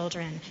your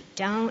children.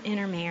 Don't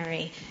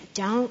intermarry.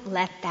 Don't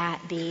let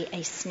that be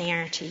a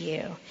snare to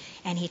you.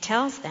 And he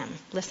tells them,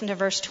 listen to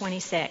verse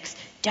 26,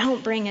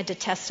 don't bring a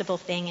detestable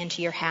thing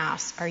into your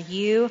house, or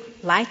you,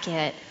 like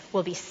it,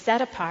 will be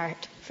set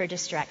apart for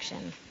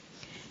destruction.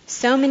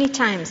 So many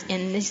times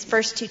in these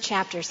first 2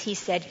 chapters, he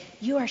said,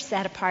 you are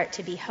set apart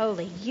to be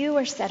holy. You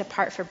are set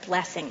apart for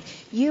blessing.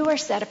 You are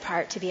set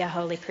apart to be a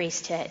holy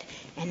priesthood.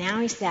 And now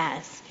he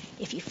says,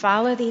 if you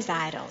follow these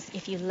idols,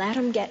 if you let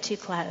them get too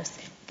close,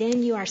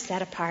 then you are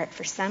set apart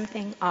for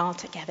something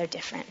altogether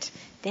different.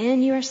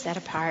 Then you are set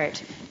apart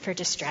for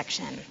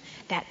destruction.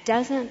 That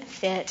doesn't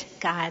fit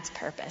God's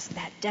purpose.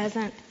 That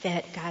doesn't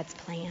fit God's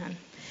plan.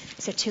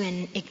 So to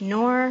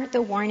ignore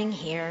the warning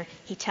here,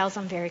 he tells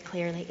them very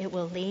clearly, it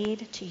will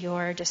lead to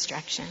your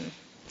destruction.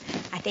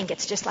 I think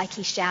it's just like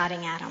he's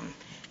shouting at them,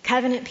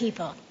 covenant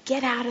people,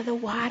 get out of the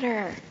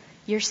water.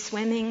 You're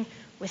swimming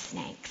with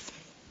snakes.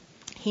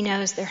 He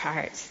knows their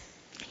hearts.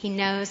 He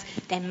knows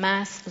they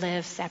must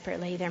live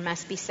separately. There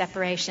must be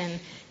separation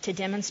to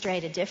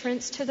demonstrate a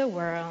difference to the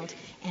world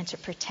and to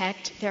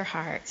protect their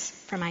hearts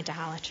from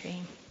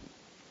idolatry.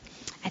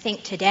 I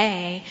think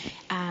today,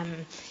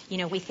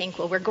 we think,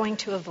 well, we're going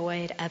to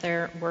avoid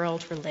other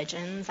world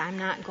religions. I'm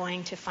not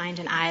going to find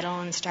an idol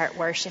and start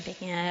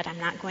worshiping it. I'm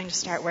not going to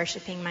start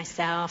worshiping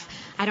myself.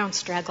 I don't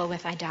struggle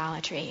with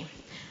idolatry.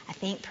 I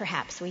think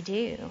perhaps we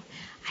do.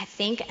 I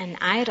think an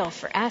idol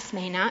for us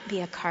may not be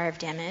a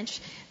carved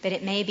image, but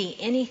it may be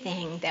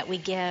anything that we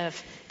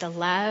give the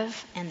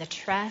love and the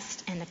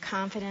trust and the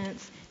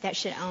confidence that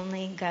should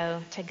only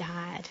go to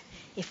God.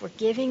 If we're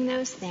giving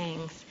those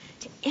things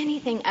to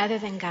anything other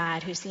than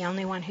God, who's the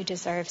only one who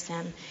deserves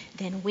them,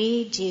 then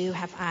we do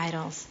have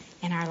idols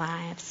in our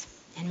lives.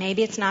 And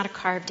maybe it's not a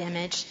carved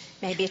image.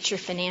 Maybe it's your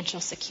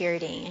financial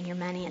security and your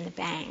money in the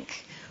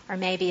bank. Or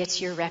maybe it's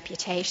your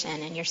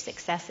reputation and your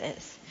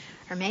successes.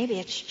 Or maybe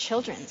it's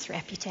children's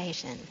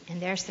reputation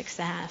and their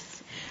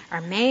success.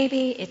 Or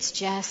maybe it's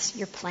just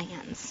your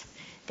plans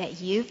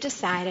that you've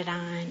decided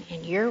on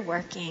and you're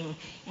working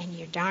and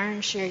you're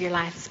darn sure your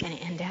life is going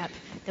to end up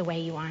the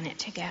way you want it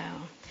to go.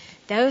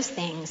 Those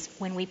things,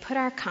 when we put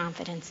our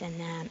confidence in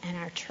them and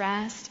our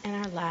trust and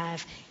our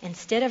love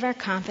instead of our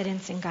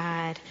confidence in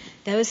God,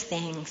 those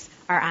things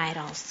are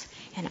idols.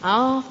 And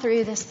all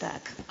through this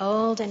book,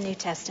 Old and New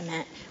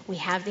Testament, we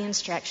have the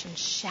instructions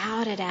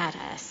shouted at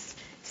us.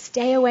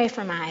 Stay away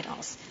from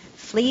idols.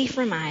 Flee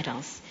from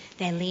idols.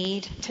 They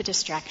lead to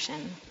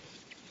destruction.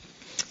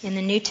 In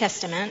the New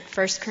Testament,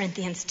 1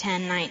 Corinthians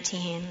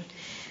 10:19,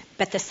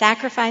 but the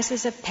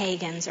sacrifices of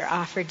pagans are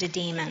offered to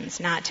demons,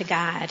 not to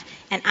God.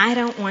 And I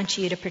don't want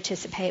you to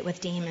participate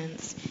with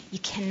demons. You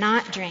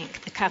cannot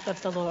drink the cup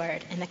of the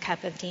Lord and the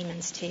cup of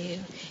demons too.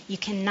 You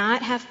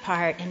cannot have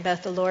part in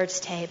both the Lord's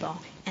table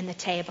and the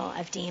table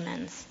of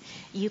demons.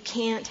 You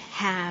can't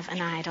have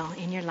an idol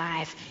in your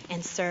life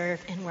and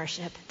serve and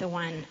worship the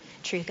one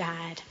true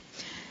God.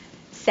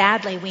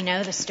 Sadly, we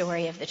know the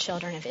story of the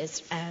children of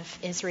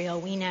Israel.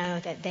 We know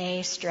that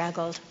they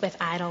struggled with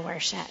idol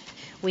worship.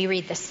 We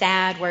read the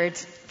sad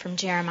words from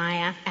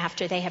Jeremiah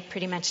after they have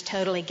pretty much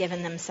totally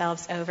given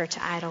themselves over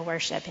to idol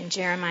worship. In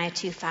Jeremiah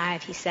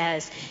 2:5, he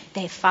says,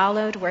 they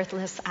followed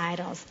worthless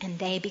idols and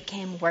they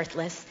became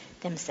worthless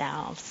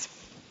themselves.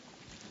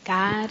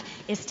 God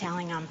is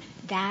telling them,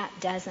 that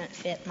doesn't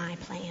fit my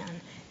plan.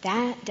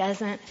 That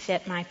doesn't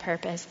fit my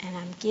purpose, and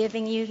I'm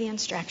giving you the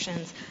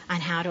instructions on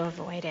how to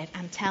avoid it.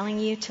 I'm telling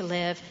you to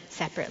live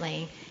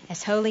separately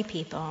as holy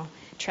people,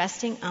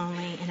 trusting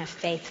only in a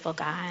faithful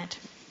God.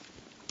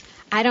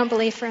 I don't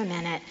believe for a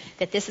minute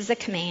that this is a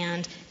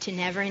command to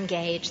never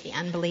engage the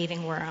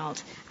unbelieving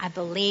world. I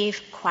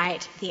believe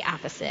quite the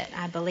opposite.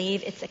 I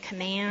believe it's a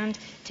command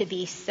to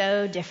be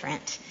so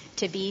different,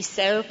 to be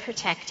so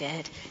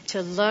protected,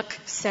 to look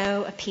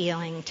so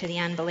appealing to the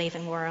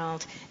unbelieving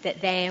world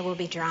that they will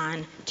be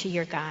drawn to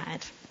your God.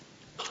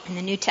 In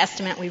the New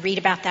Testament, we read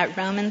about that,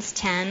 Romans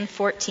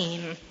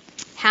 10:14.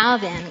 How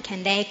then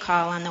can they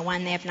call on the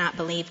one they have not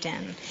believed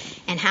in?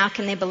 And how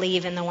can they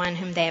believe in the one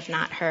whom they have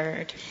not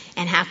heard?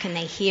 And how can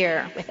they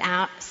hear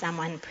without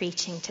someone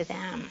preaching to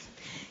them?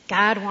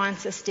 God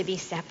wants us to be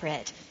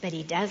separate, but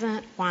he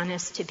doesn't want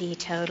us to be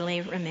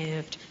totally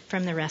removed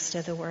from the rest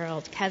of the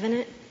world.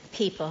 Covenant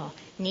people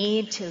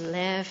need to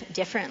live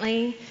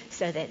differently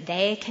so that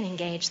they can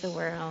engage the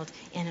world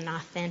in an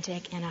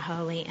authentic and a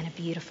holy and a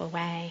beautiful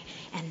way.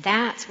 And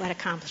that's what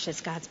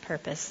accomplishes God's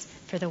purpose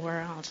for the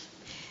world.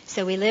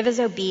 So we live as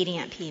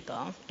obedient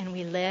people, and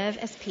we live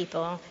as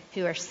people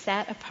who are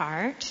set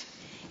apart.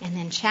 And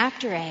then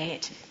chapter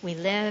 8, we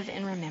live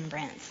in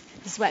remembrance.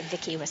 This is what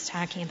Vicki was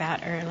talking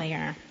about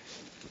earlier.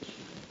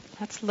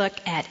 Let's look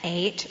at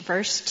 8,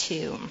 verse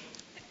 2.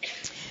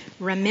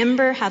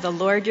 Remember how the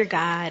Lord your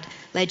God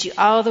led you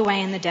all the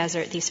way in the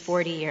desert these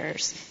 40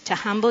 years to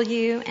humble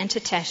you and to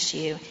test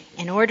you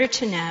in order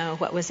to know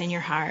what was in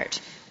your heart,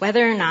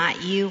 whether or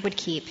not you would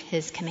keep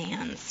his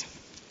commands.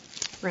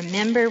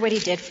 Remember what he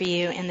did for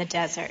you in the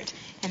desert.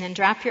 And then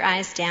drop your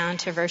eyes down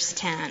to verse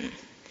 10.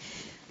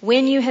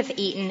 When you have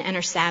eaten and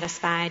are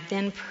satisfied,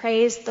 then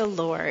praise the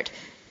Lord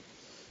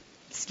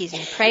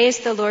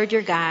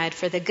your God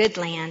for the good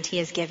land he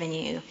has given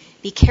you.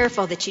 Be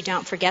careful that you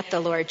don't forget the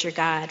Lord your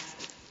God,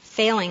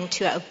 failing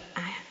to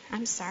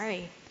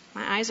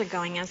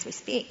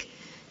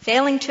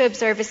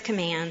observe his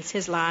commands,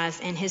 his laws,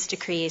 and his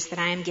decrees that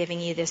I am giving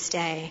you this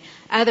day.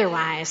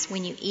 Otherwise,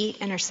 when you eat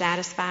and are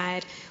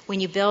satisfied, when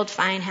you build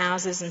fine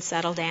houses and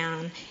settle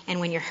down, and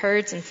when your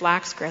herds and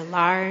flocks grow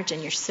large,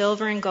 and your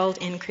silver and gold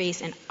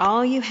increase, and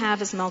all you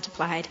have is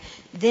multiplied,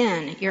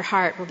 then your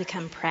heart will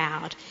become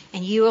proud,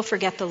 and you will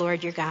forget the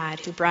Lord your God,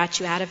 who brought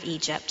you out of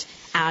Egypt,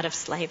 out of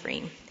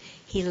slavery.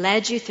 He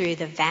led you through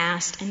the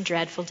vast and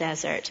dreadful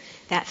desert,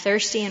 that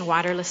thirsty and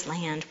waterless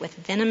land with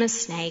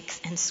venomous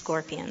snakes and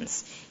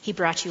scorpions. He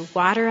brought you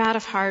water out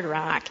of hard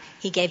rock.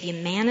 He gave you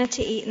manna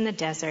to eat in the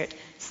desert,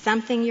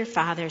 something your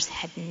fathers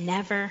had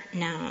never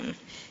known,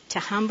 to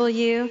humble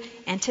you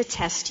and to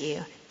test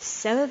you,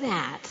 so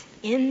that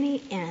in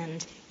the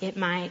end it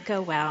might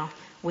go well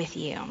with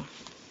you.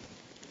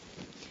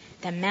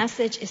 The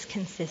message is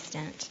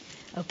consistent.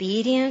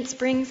 Obedience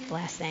brings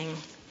blessing,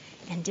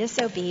 and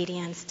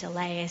disobedience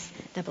delays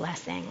the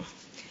blessing.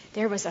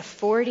 There was a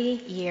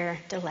 40-year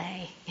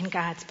delay in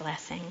God's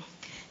blessing.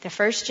 The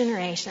first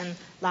generation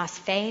lost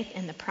faith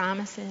in the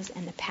promises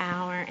and the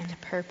power and the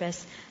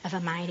purpose of a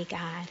mighty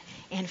God.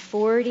 And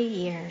 40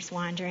 years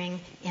wandering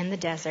in the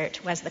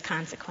desert was the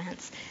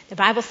consequence. The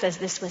Bible says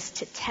this was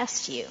to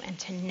test you and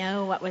to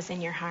know what was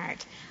in your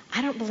heart.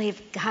 I don't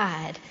believe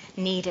God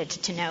needed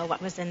to know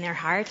what was in their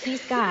heart.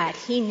 He's God.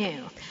 He knew.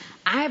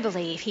 I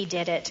believe he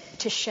did it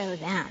to show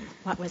them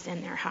what was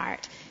in their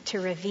heart, to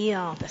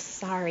reveal the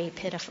sorry,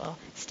 pitiful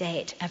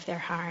state of their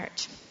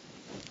heart.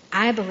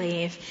 I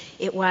believe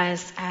it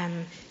was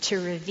to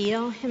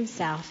reveal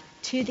himself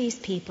to these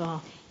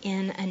people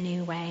in a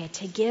new way,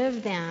 to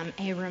give them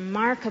a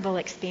remarkable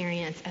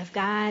experience of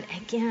God,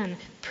 again,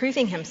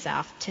 proving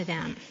himself to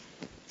them.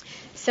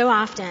 So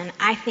often,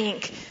 I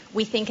think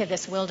we think of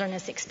this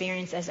wilderness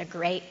experience as a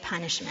great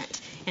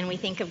punishment, and we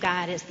think of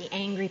God as the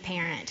angry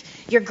parent.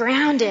 You're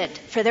grounded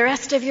for the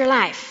rest of your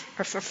life,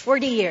 or for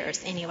 40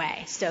 years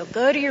anyway, so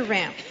go to your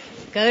room,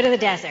 go to the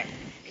desert.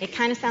 It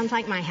kind of sounds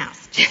like my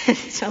house,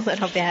 just a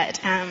little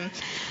bit.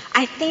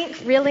 I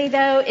think really,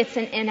 though, it's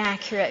an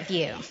inaccurate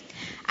view.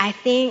 I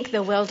think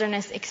the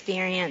wilderness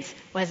experience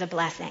was a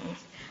blessing.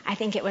 I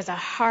think it was a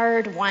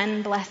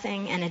hard-won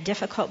blessing and a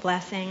difficult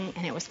blessing,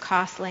 and it was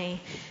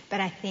costly,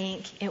 but I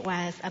think it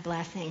was a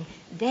blessing.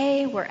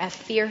 They were a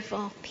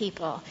fearful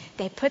people.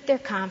 They put their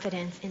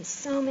confidence in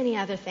so many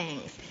other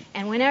things,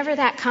 and whenever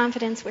that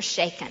confidence was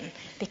shaken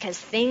because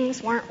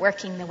things weren't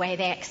working the way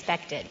they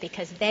expected,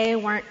 because they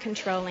weren't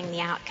controlling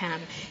the outcome,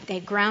 they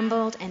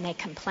grumbled and they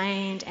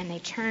complained and they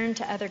turned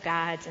to other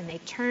gods and they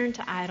turned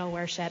to idol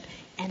worship,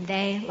 and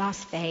they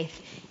lost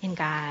faith in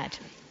God.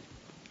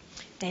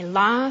 They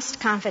lost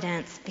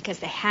confidence because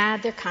they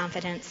had their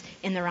confidence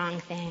in the wrong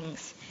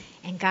things.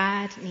 And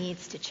God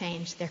needs to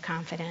change their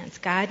confidence.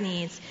 God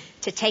needs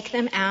to take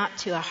them out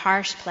to a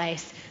harsh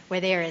place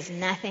where there is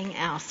nothing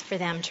else for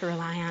them to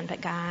rely on but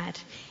God.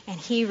 And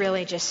he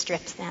really just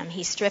strips them.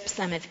 He strips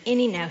them of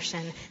any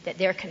notion that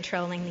they're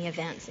controlling the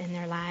events in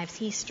their lives.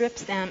 He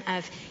strips them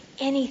of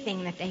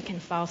anything that they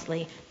can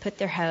falsely put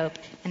their hope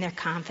and their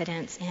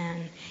confidence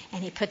in.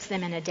 And he puts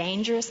them in a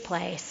dangerous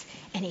place,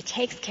 and he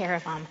takes care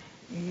of them.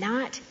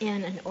 Not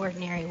in an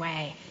ordinary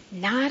way,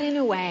 not in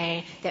a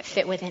way that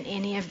fit within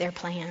any of their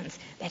plans,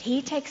 but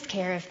he takes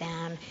care of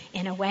them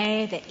in a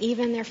way that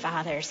even their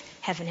fathers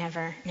have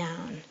never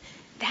known.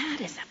 That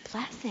is a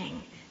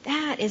blessing.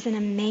 That is an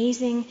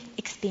amazing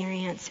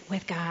experience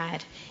with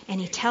God.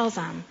 And he tells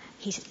them,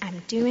 I'm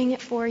doing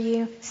it for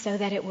you so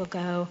that it will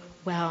go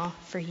well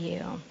for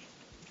you,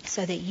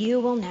 so that you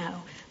will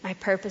know my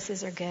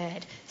purposes are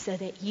good, so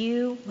that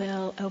you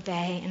will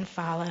obey and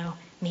follow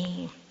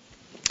me.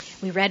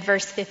 We read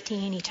verse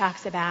 15. He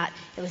talks about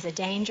it was a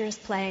dangerous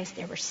place.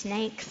 There were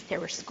snakes. There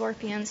were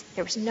scorpions.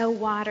 There was no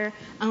water,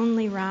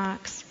 only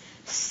rocks.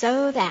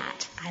 So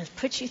that, I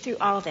put you through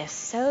all this,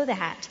 so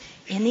that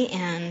in the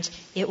end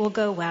it will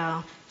go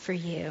well for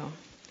you.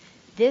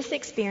 This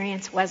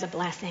experience was a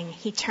blessing.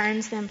 He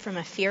turns them from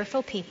a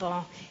fearful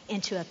people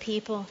into a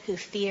people who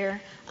fear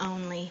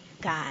only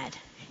God.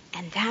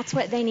 And that's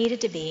what they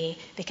needed to be,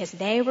 because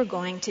they were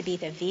going to be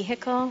the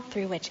vehicle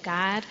through which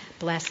God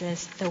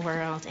blesses the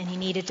world. And he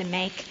needed to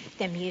make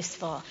them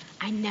useful.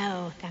 I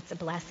know that's a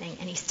blessing.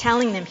 And he's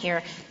telling them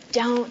here,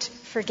 don't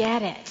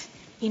forget it.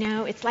 You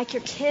know, it's like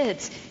your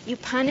kids. You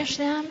punish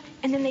them,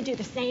 and then they do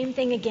the same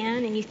thing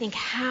again, and you think,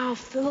 how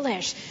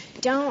foolish.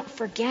 Don't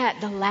forget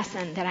the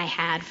lesson that I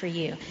had for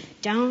you.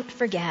 Don't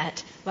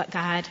forget what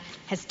God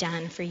has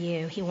done for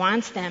you. He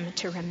wants them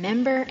to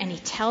remember, and he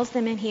tells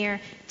them in here,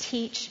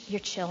 teach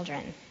your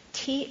children.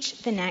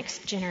 Teach the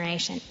next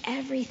generation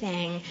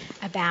everything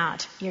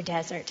about your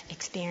desert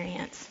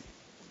experience.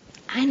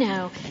 I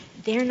know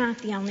they're not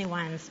the only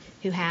ones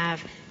who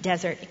have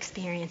desert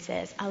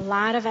experiences. A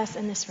lot of us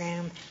in this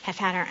room have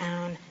had our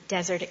own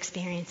desert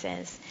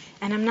experiences.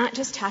 And I'm not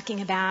just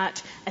talking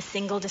about a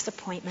single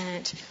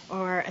disappointment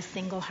or a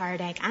single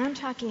heartache. I'm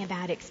talking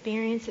about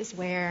experiences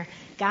where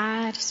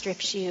God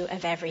strips you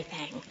of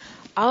everything.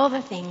 All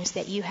the things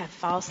that you have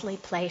falsely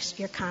placed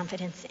your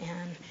confidence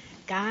in.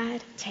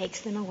 God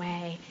takes them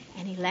away,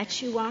 and he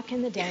lets you walk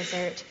in the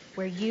desert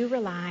where you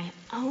rely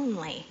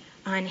only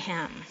on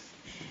him.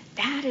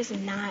 That is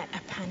not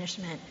a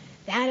punishment.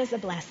 That is a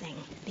blessing,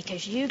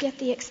 because you get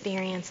the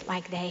experience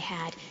like they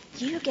had.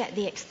 You get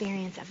the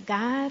experience of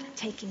God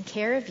taking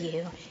care of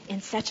you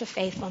in such a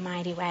faithful,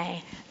 mighty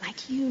way,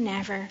 like you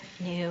never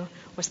knew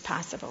was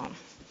possible.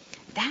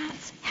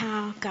 That's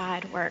how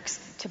God works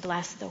to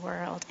bless the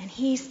world. And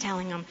he's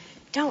telling them,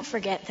 don't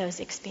forget those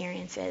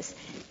experiences.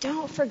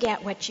 Don't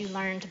forget what you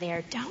learned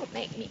there. Don't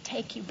make me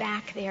take you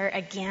back there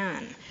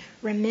again.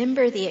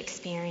 Remember the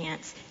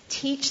experience.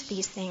 Teach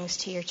these things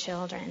to your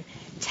children.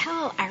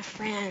 Tell our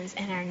friends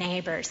and our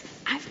neighbors,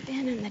 I've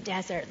been in the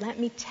desert. Let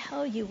me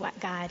tell you what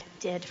God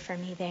did for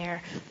me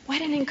there.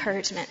 What an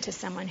encouragement to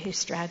someone who's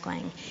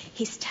struggling.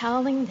 He's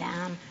telling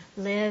them,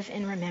 live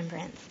in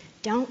remembrance.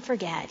 Don't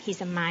forget,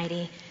 he's a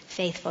mighty,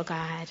 faithful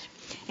God.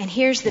 And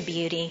here's the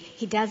beauty.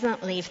 He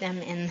doesn't leave them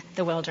in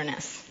the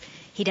wilderness.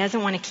 He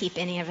doesn't want to keep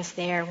any of us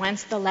there.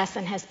 Once the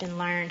lesson has been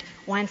learned,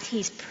 once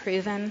he's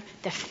proven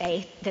the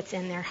faith that's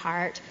in their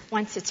heart,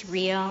 once it's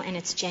real and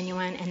it's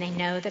genuine and they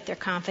know that their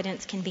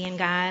confidence can be in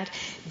God,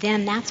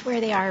 then that's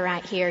where they are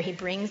right here. He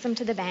brings them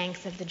to the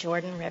banks of the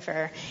Jordan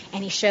River,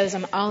 and he shows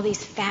them all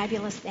these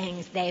fabulous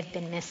things they've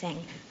been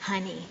missing: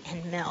 honey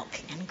and milk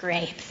and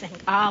grapes and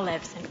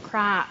olives and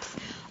crops,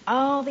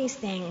 all these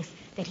things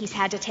that he's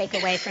had to take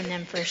away from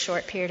them for a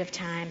short period of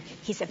time.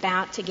 He's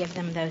about to give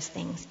them those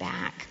things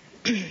back.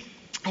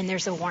 And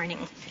there's a warning.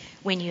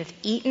 When you have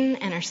eaten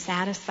and are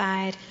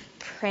satisfied,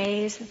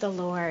 praise the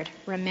Lord.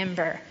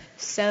 Remember,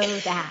 so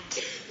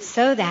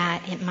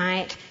that it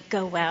might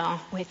go well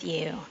with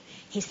you.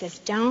 He says,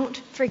 don't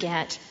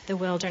forget the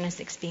wilderness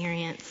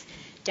experience.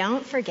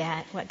 Don't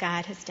forget what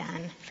God has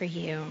done for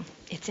you.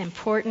 It's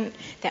important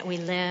that we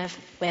live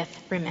with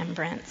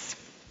remembrance.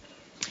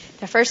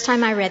 The first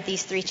time I read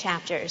these 3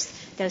 chapters,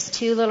 those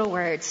 2 little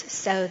words,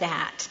 so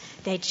that,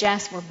 they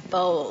just were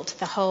bold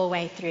the whole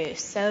way through.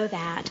 So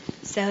that.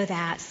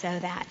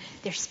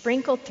 They're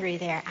sprinkled through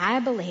there, I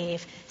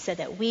believe, so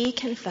that we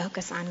can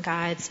focus on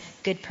God's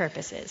good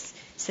purposes,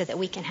 so that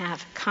we can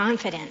have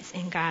confidence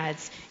in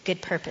God's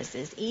good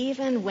purposes,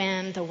 even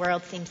when the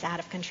world seems out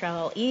of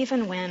control,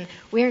 even when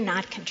we're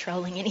not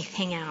controlling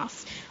anything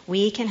else.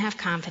 We can have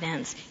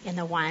confidence in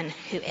the one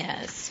who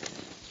is.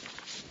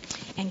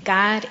 And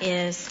God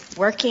is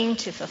working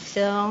to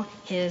fulfill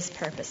his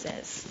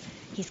purposes.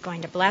 He's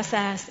going to bless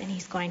us, and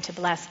he's going to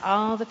bless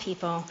all the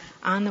people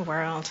in the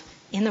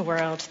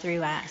world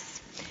through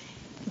us.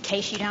 In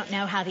case you don't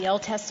know how the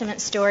Old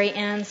Testament story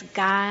ends,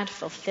 God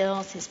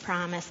fulfills his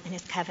promise and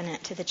his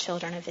covenant to the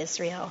children of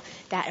Israel.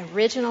 That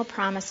original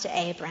promise to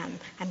Abram,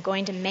 I'm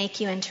going to make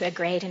you into a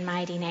great and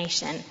mighty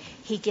nation.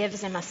 He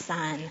gives them a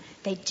son.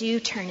 They do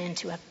turn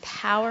into a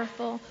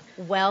powerful,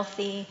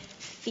 wealthy,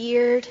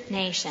 feared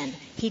nation.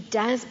 He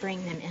does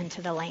bring them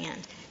into the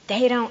land.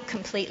 They don't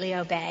completely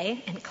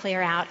obey and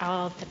clear out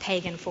all of the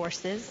pagan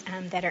forces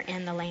that are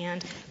in the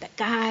land, but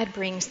God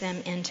brings them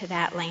into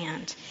that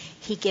land.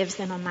 He gives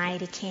them a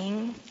mighty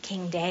king,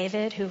 King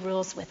David, who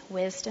rules with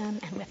wisdom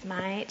and with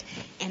might.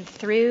 And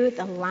through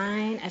the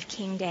line of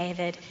King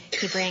David,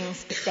 he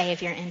brings a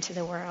Savior into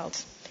the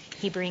world.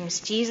 He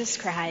brings Jesus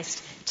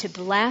Christ to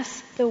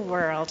bless the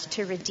world,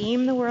 to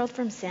redeem the world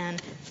from sin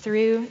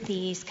through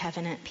these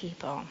covenant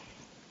people.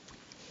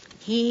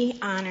 He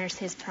honors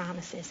his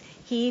promises.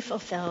 He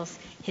fulfills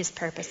his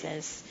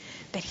purposes.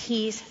 But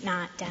he's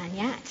not done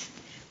yet.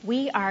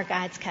 We are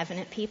God's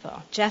covenant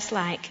people, just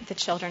like the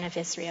children of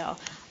Israel.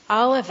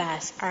 All of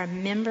us are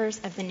members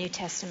of the New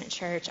Testament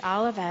church,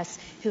 all of us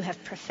who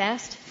have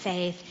professed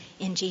faith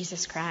in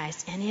Jesus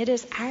Christ. And it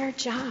is our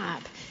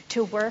job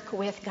to work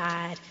with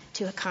God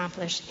to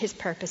accomplish his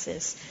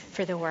purposes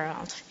for the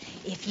world.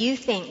 If you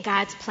think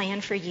God's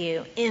plan for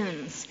you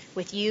ends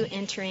with you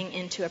entering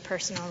into a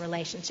personal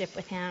relationship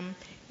with him,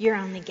 you're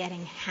only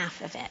getting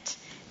half of it.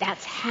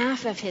 That's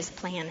half of his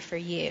plan for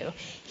you.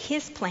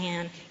 His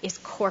plan is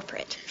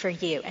corporate for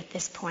you at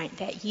this point,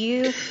 that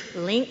you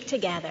link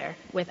together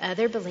with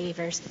other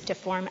believers to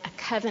form a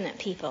covenant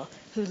people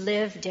who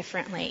live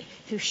differently,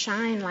 who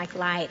shine like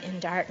light in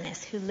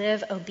darkness, who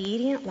live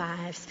obedient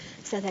lives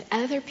so that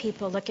other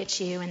people look at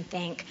you and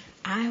think,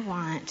 I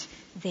want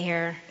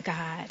their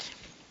God,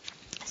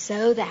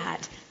 so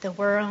that the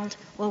world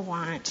will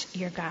want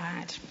your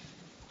God.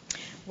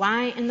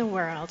 Why in the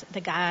world the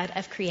God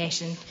of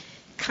creation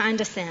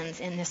condescends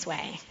in this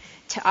way,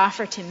 to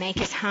offer to make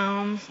his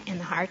home in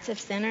the hearts of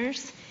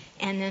sinners,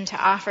 and then to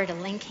offer to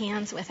link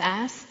hands with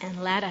us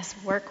and let us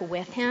work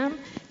with him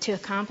to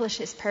accomplish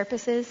his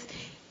purposes?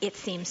 It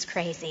seems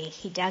crazy.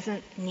 He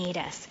doesn't need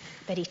us,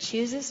 but he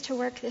chooses to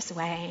work this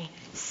way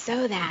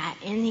so that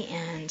in the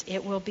end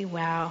it will be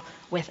well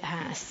with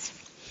us.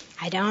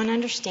 I don't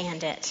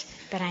understand it,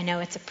 but I know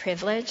it's a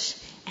privilege,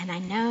 and I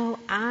know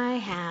I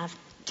have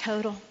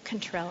total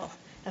control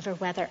over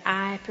whether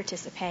I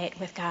participate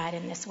with God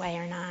in this way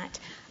or not.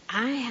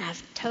 I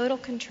have total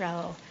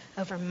control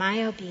over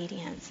my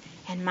obedience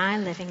and my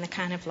living the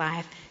kind of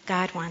life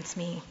God wants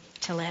me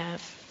to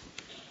live.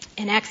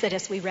 In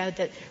Exodus, we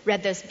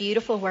read those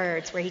beautiful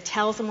words where he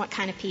tells them what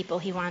kind of people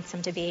he wants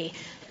them to be.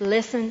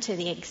 Listen to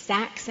the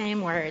exact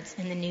same words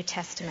in the New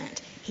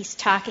Testament. He's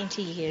talking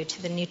to you,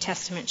 to the New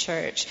Testament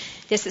church.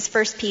 This is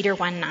 1 Peter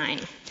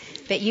 1:9.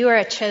 But you are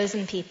a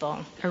chosen people,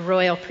 a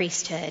royal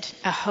priesthood,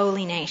 a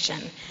holy nation,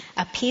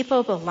 a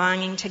people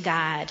belonging to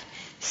God,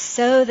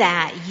 so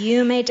that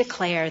you may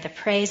declare the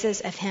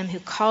praises of him who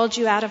called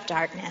you out of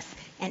darkness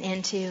and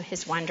into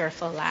his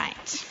wonderful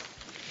light.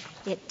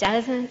 It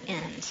doesn't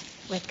end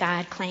with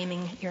God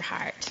claiming your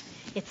heart.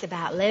 It's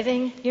about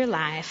living your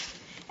life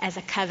as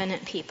a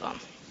covenant people,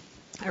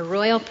 a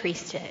royal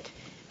priesthood,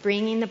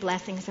 bringing the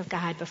blessings of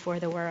God before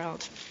the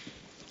world.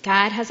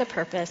 God has a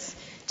purpose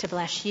to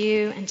bless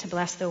you and to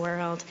bless the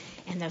world,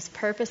 and those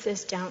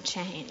purposes don't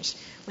change.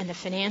 When the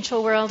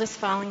financial world is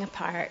falling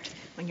apart,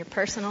 when your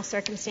personal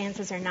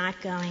circumstances are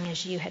not going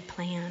as you had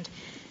planned,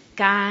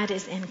 God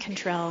is in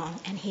control,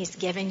 and he's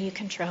given you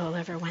control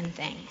over one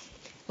thing.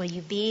 Will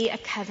you be a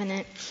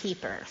covenant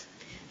keeper?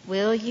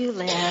 Will you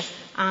live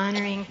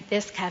honoring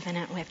this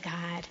covenant with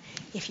God?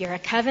 If you're a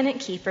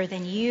covenant keeper,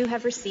 then you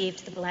have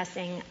received the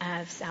blessing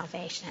of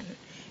salvation.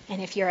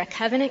 And if you're a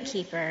covenant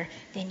keeper,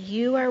 then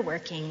you are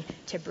working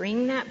to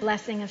bring that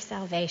blessing of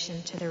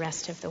salvation to the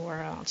rest of the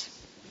world.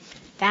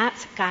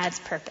 That's God's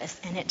purpose,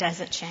 and it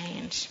doesn't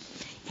change.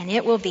 And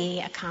it will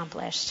be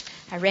accomplished.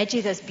 I read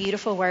you those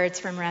beautiful words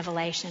from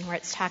Revelation where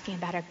it's talking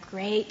about a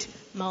great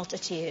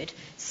multitude,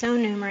 so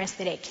numerous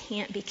that it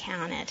can't be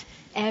counted.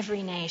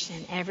 Every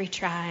nation, every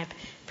tribe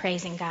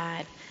praising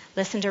God.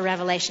 Listen to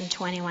Revelation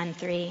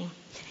 21:3.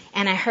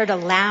 And I heard a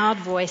loud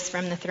voice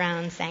from the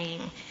throne saying,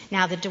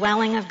 now the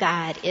dwelling of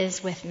God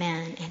is with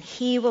men, and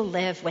he will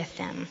live with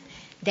them.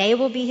 They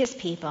will be his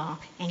people,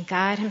 and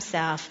God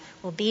himself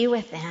will be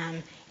with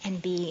them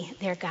and be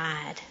their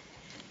God.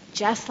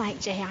 Just like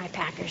J.I.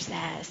 Packer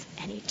says,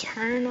 an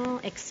eternal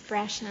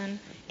expression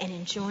and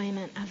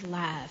enjoyment of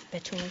love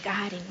between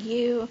God and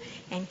you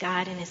and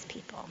God and his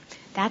people.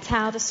 That's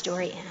how the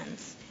story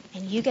ends.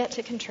 And you get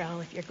to control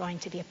if you're going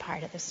to be a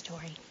part of the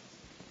story.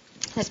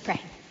 Let's pray.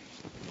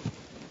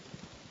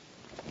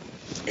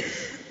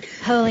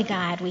 Holy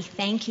God, we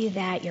thank you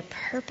that your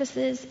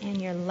purposes and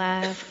your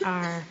love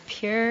are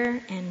pure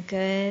and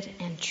good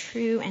and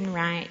true and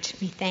right.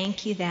 We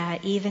thank you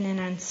that even in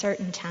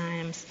uncertain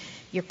times,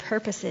 your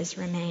purposes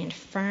remain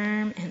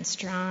firm and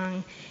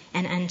strong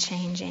and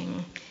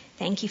unchanging.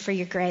 Thank you for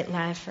your great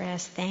love for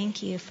us.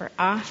 Thank you for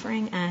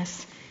offering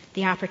us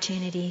the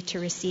opportunity to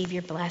receive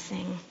your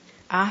blessing,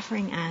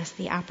 offering us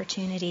the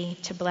opportunity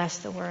to bless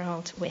the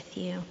world with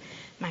you.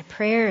 My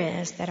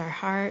prayer is that our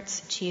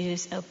hearts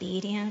choose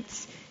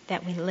obedience,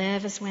 that we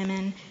live as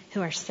women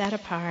who are set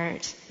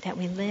apart, that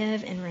we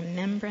live in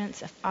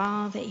remembrance of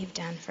all that you've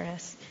done for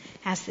us.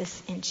 Ask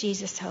this in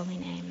Jesus' holy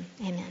name.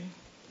 Amen.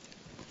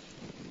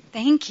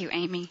 Thank you,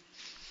 Amy.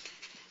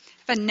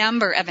 I have a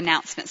number of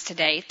announcements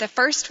today. The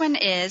first one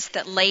is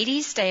that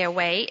Ladies' Day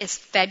Away is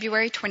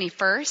February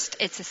 21st.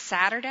 It's a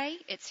Saturday.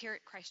 It's here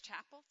at Christ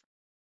Chapel.